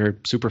awesome editor,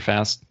 super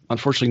fast.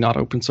 Unfortunately, not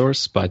open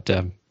source, but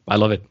I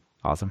love it.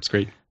 Awesome. It's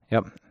great.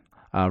 Yep.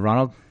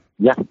 Ronald?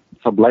 Yeah,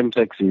 Sublime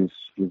Text is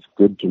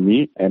good to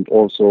me, and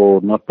also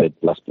Notepad++.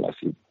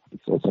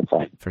 It's also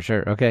fine. For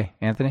sure. Okay.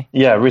 Anthony?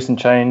 Yeah, recent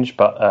change,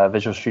 but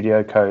Visual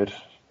Studio Code.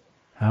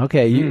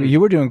 Okay. You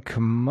were doing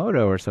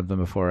Komodo or something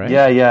before, right?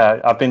 Yeah.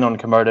 I've been on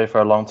Komodo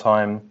for a long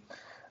time.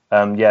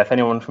 If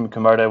anyone from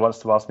Komodo wants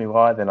to ask me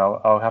why, then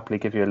I'll happily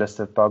give you a list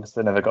of bugs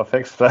that never got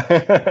fixed. Move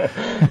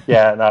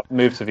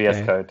to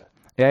VS Code.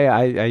 Yeah,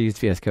 I use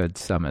VS Code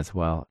some as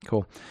well.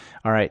 Cool.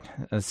 All right,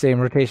 same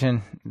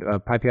rotation,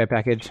 PyPI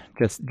package.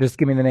 Just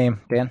give me the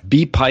name, Dan.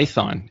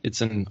 BPython.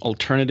 It's an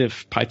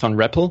alternative Python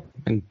REPL,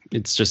 and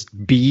it's just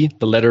B,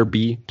 the letter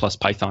B plus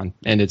Python,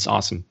 and it's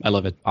awesome. I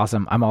love it.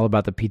 Awesome. I'm all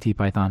about the PT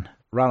Python.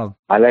 Ronald?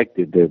 I like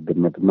the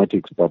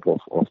mathematics part of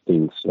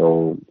things,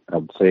 so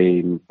I'd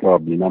say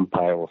probably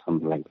NumPy or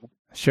something like that.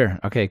 Sure.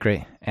 Okay,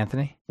 great.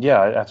 Anthony?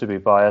 Yeah, I have to be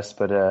biased,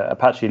 but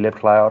Apache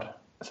libcloud.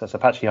 So it's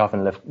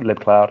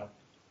Apache-libcloud,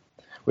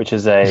 which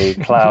is a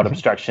cloud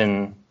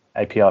abstraction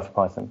API for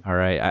Python. All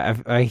right.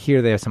 I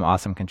hear they have some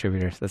awesome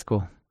contributors. That's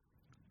cool.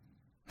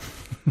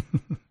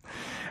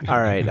 All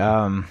right.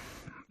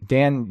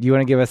 Dan, do you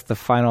want to give us the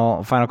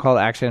final call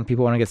to action?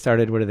 People want to get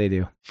started. What do they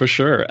do? For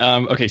sure.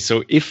 Okay,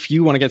 so if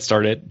you want to get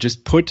started,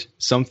 just put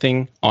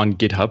something on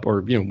GitHub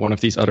or one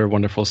of these other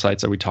wonderful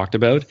sites that we talked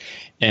about.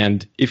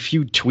 And if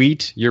you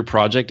tweet your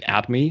project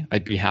at me,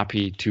 I'd be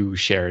happy to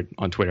share it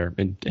on Twitter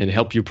and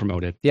help you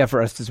promote it. Yeah,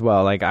 for us as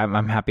well. Like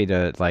I'm happy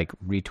to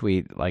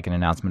retweet an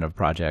announcement of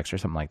projects or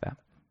something like that.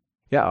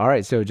 Yeah. All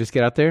right. So just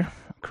get out there,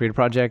 create a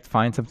project,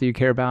 find something you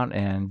care about,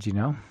 and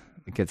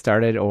get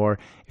started. Or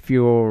if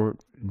you're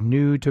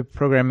new to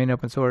programming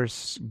open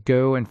source,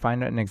 go and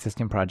find an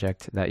existing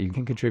project that you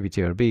can contribute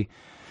to. It'll be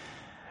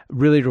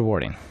really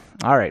rewarding.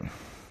 All right.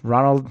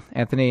 Ronald,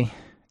 Anthony,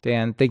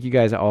 Dan, thank you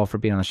guys all for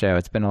being on the show.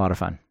 It's been a lot of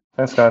fun.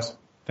 Thanks, guys.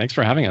 Thanks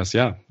for having us.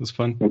 Yeah, it was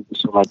fun. Thank you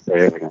so much for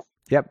having us.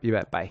 Yep, you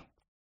bet. Bye.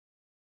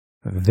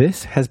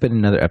 This has been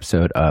another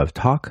episode of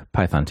Talk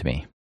Python to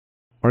Me.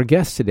 Our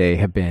guests today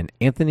have been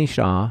Anthony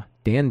Shaw,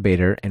 Dan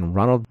Bader, and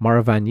Ronald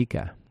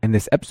Maravanika. And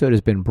this episode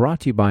has been brought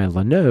to you by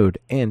Linode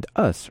and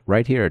us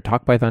right here at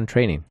Talk Python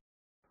Training.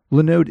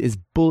 Linode is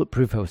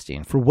bulletproof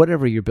hosting for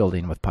whatever you're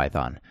building with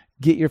Python.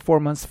 Get your 4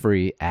 months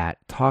free at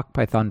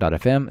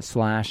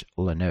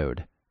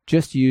talkpython.fm/Linode.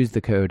 Just use the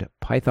code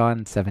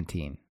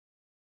Python17.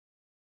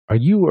 Are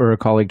you or a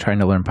colleague trying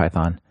to learn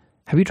Python?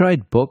 Have you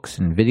tried books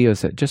and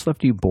videos that just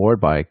left you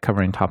bored by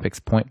covering topics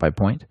point by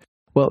point?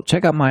 Well,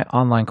 check out my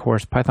online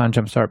course, Python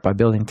Jumpstart by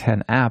Building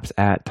 10 Apps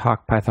at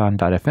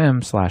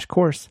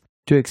talkpython.fm/course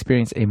to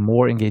experience a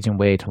more engaging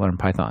way to learn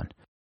Python.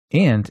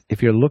 And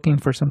if you're looking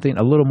for something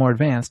a little more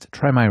advanced,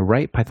 try my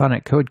Write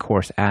Pythonic Code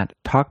course at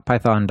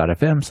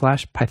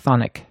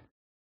talkpython.fm/Pythonic.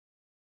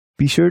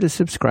 Be sure to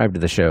subscribe to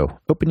the show.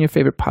 Open your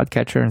favorite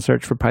podcatcher and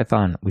search for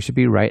Python. We should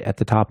be right at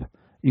the top.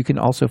 You can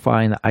also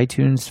find the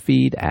iTunes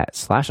feed at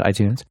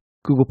 /iTunes,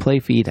 Google Play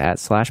feed at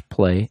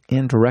 /Play,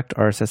 and direct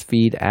RSS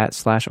feed at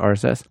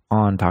 /RSS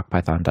on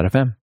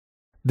talkpython.fm.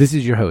 This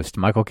is your host,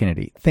 Michael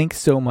Kennedy. Thanks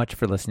so much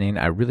for listening.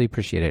 I really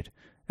appreciate it.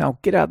 Now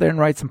get out there and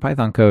write some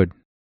Python code.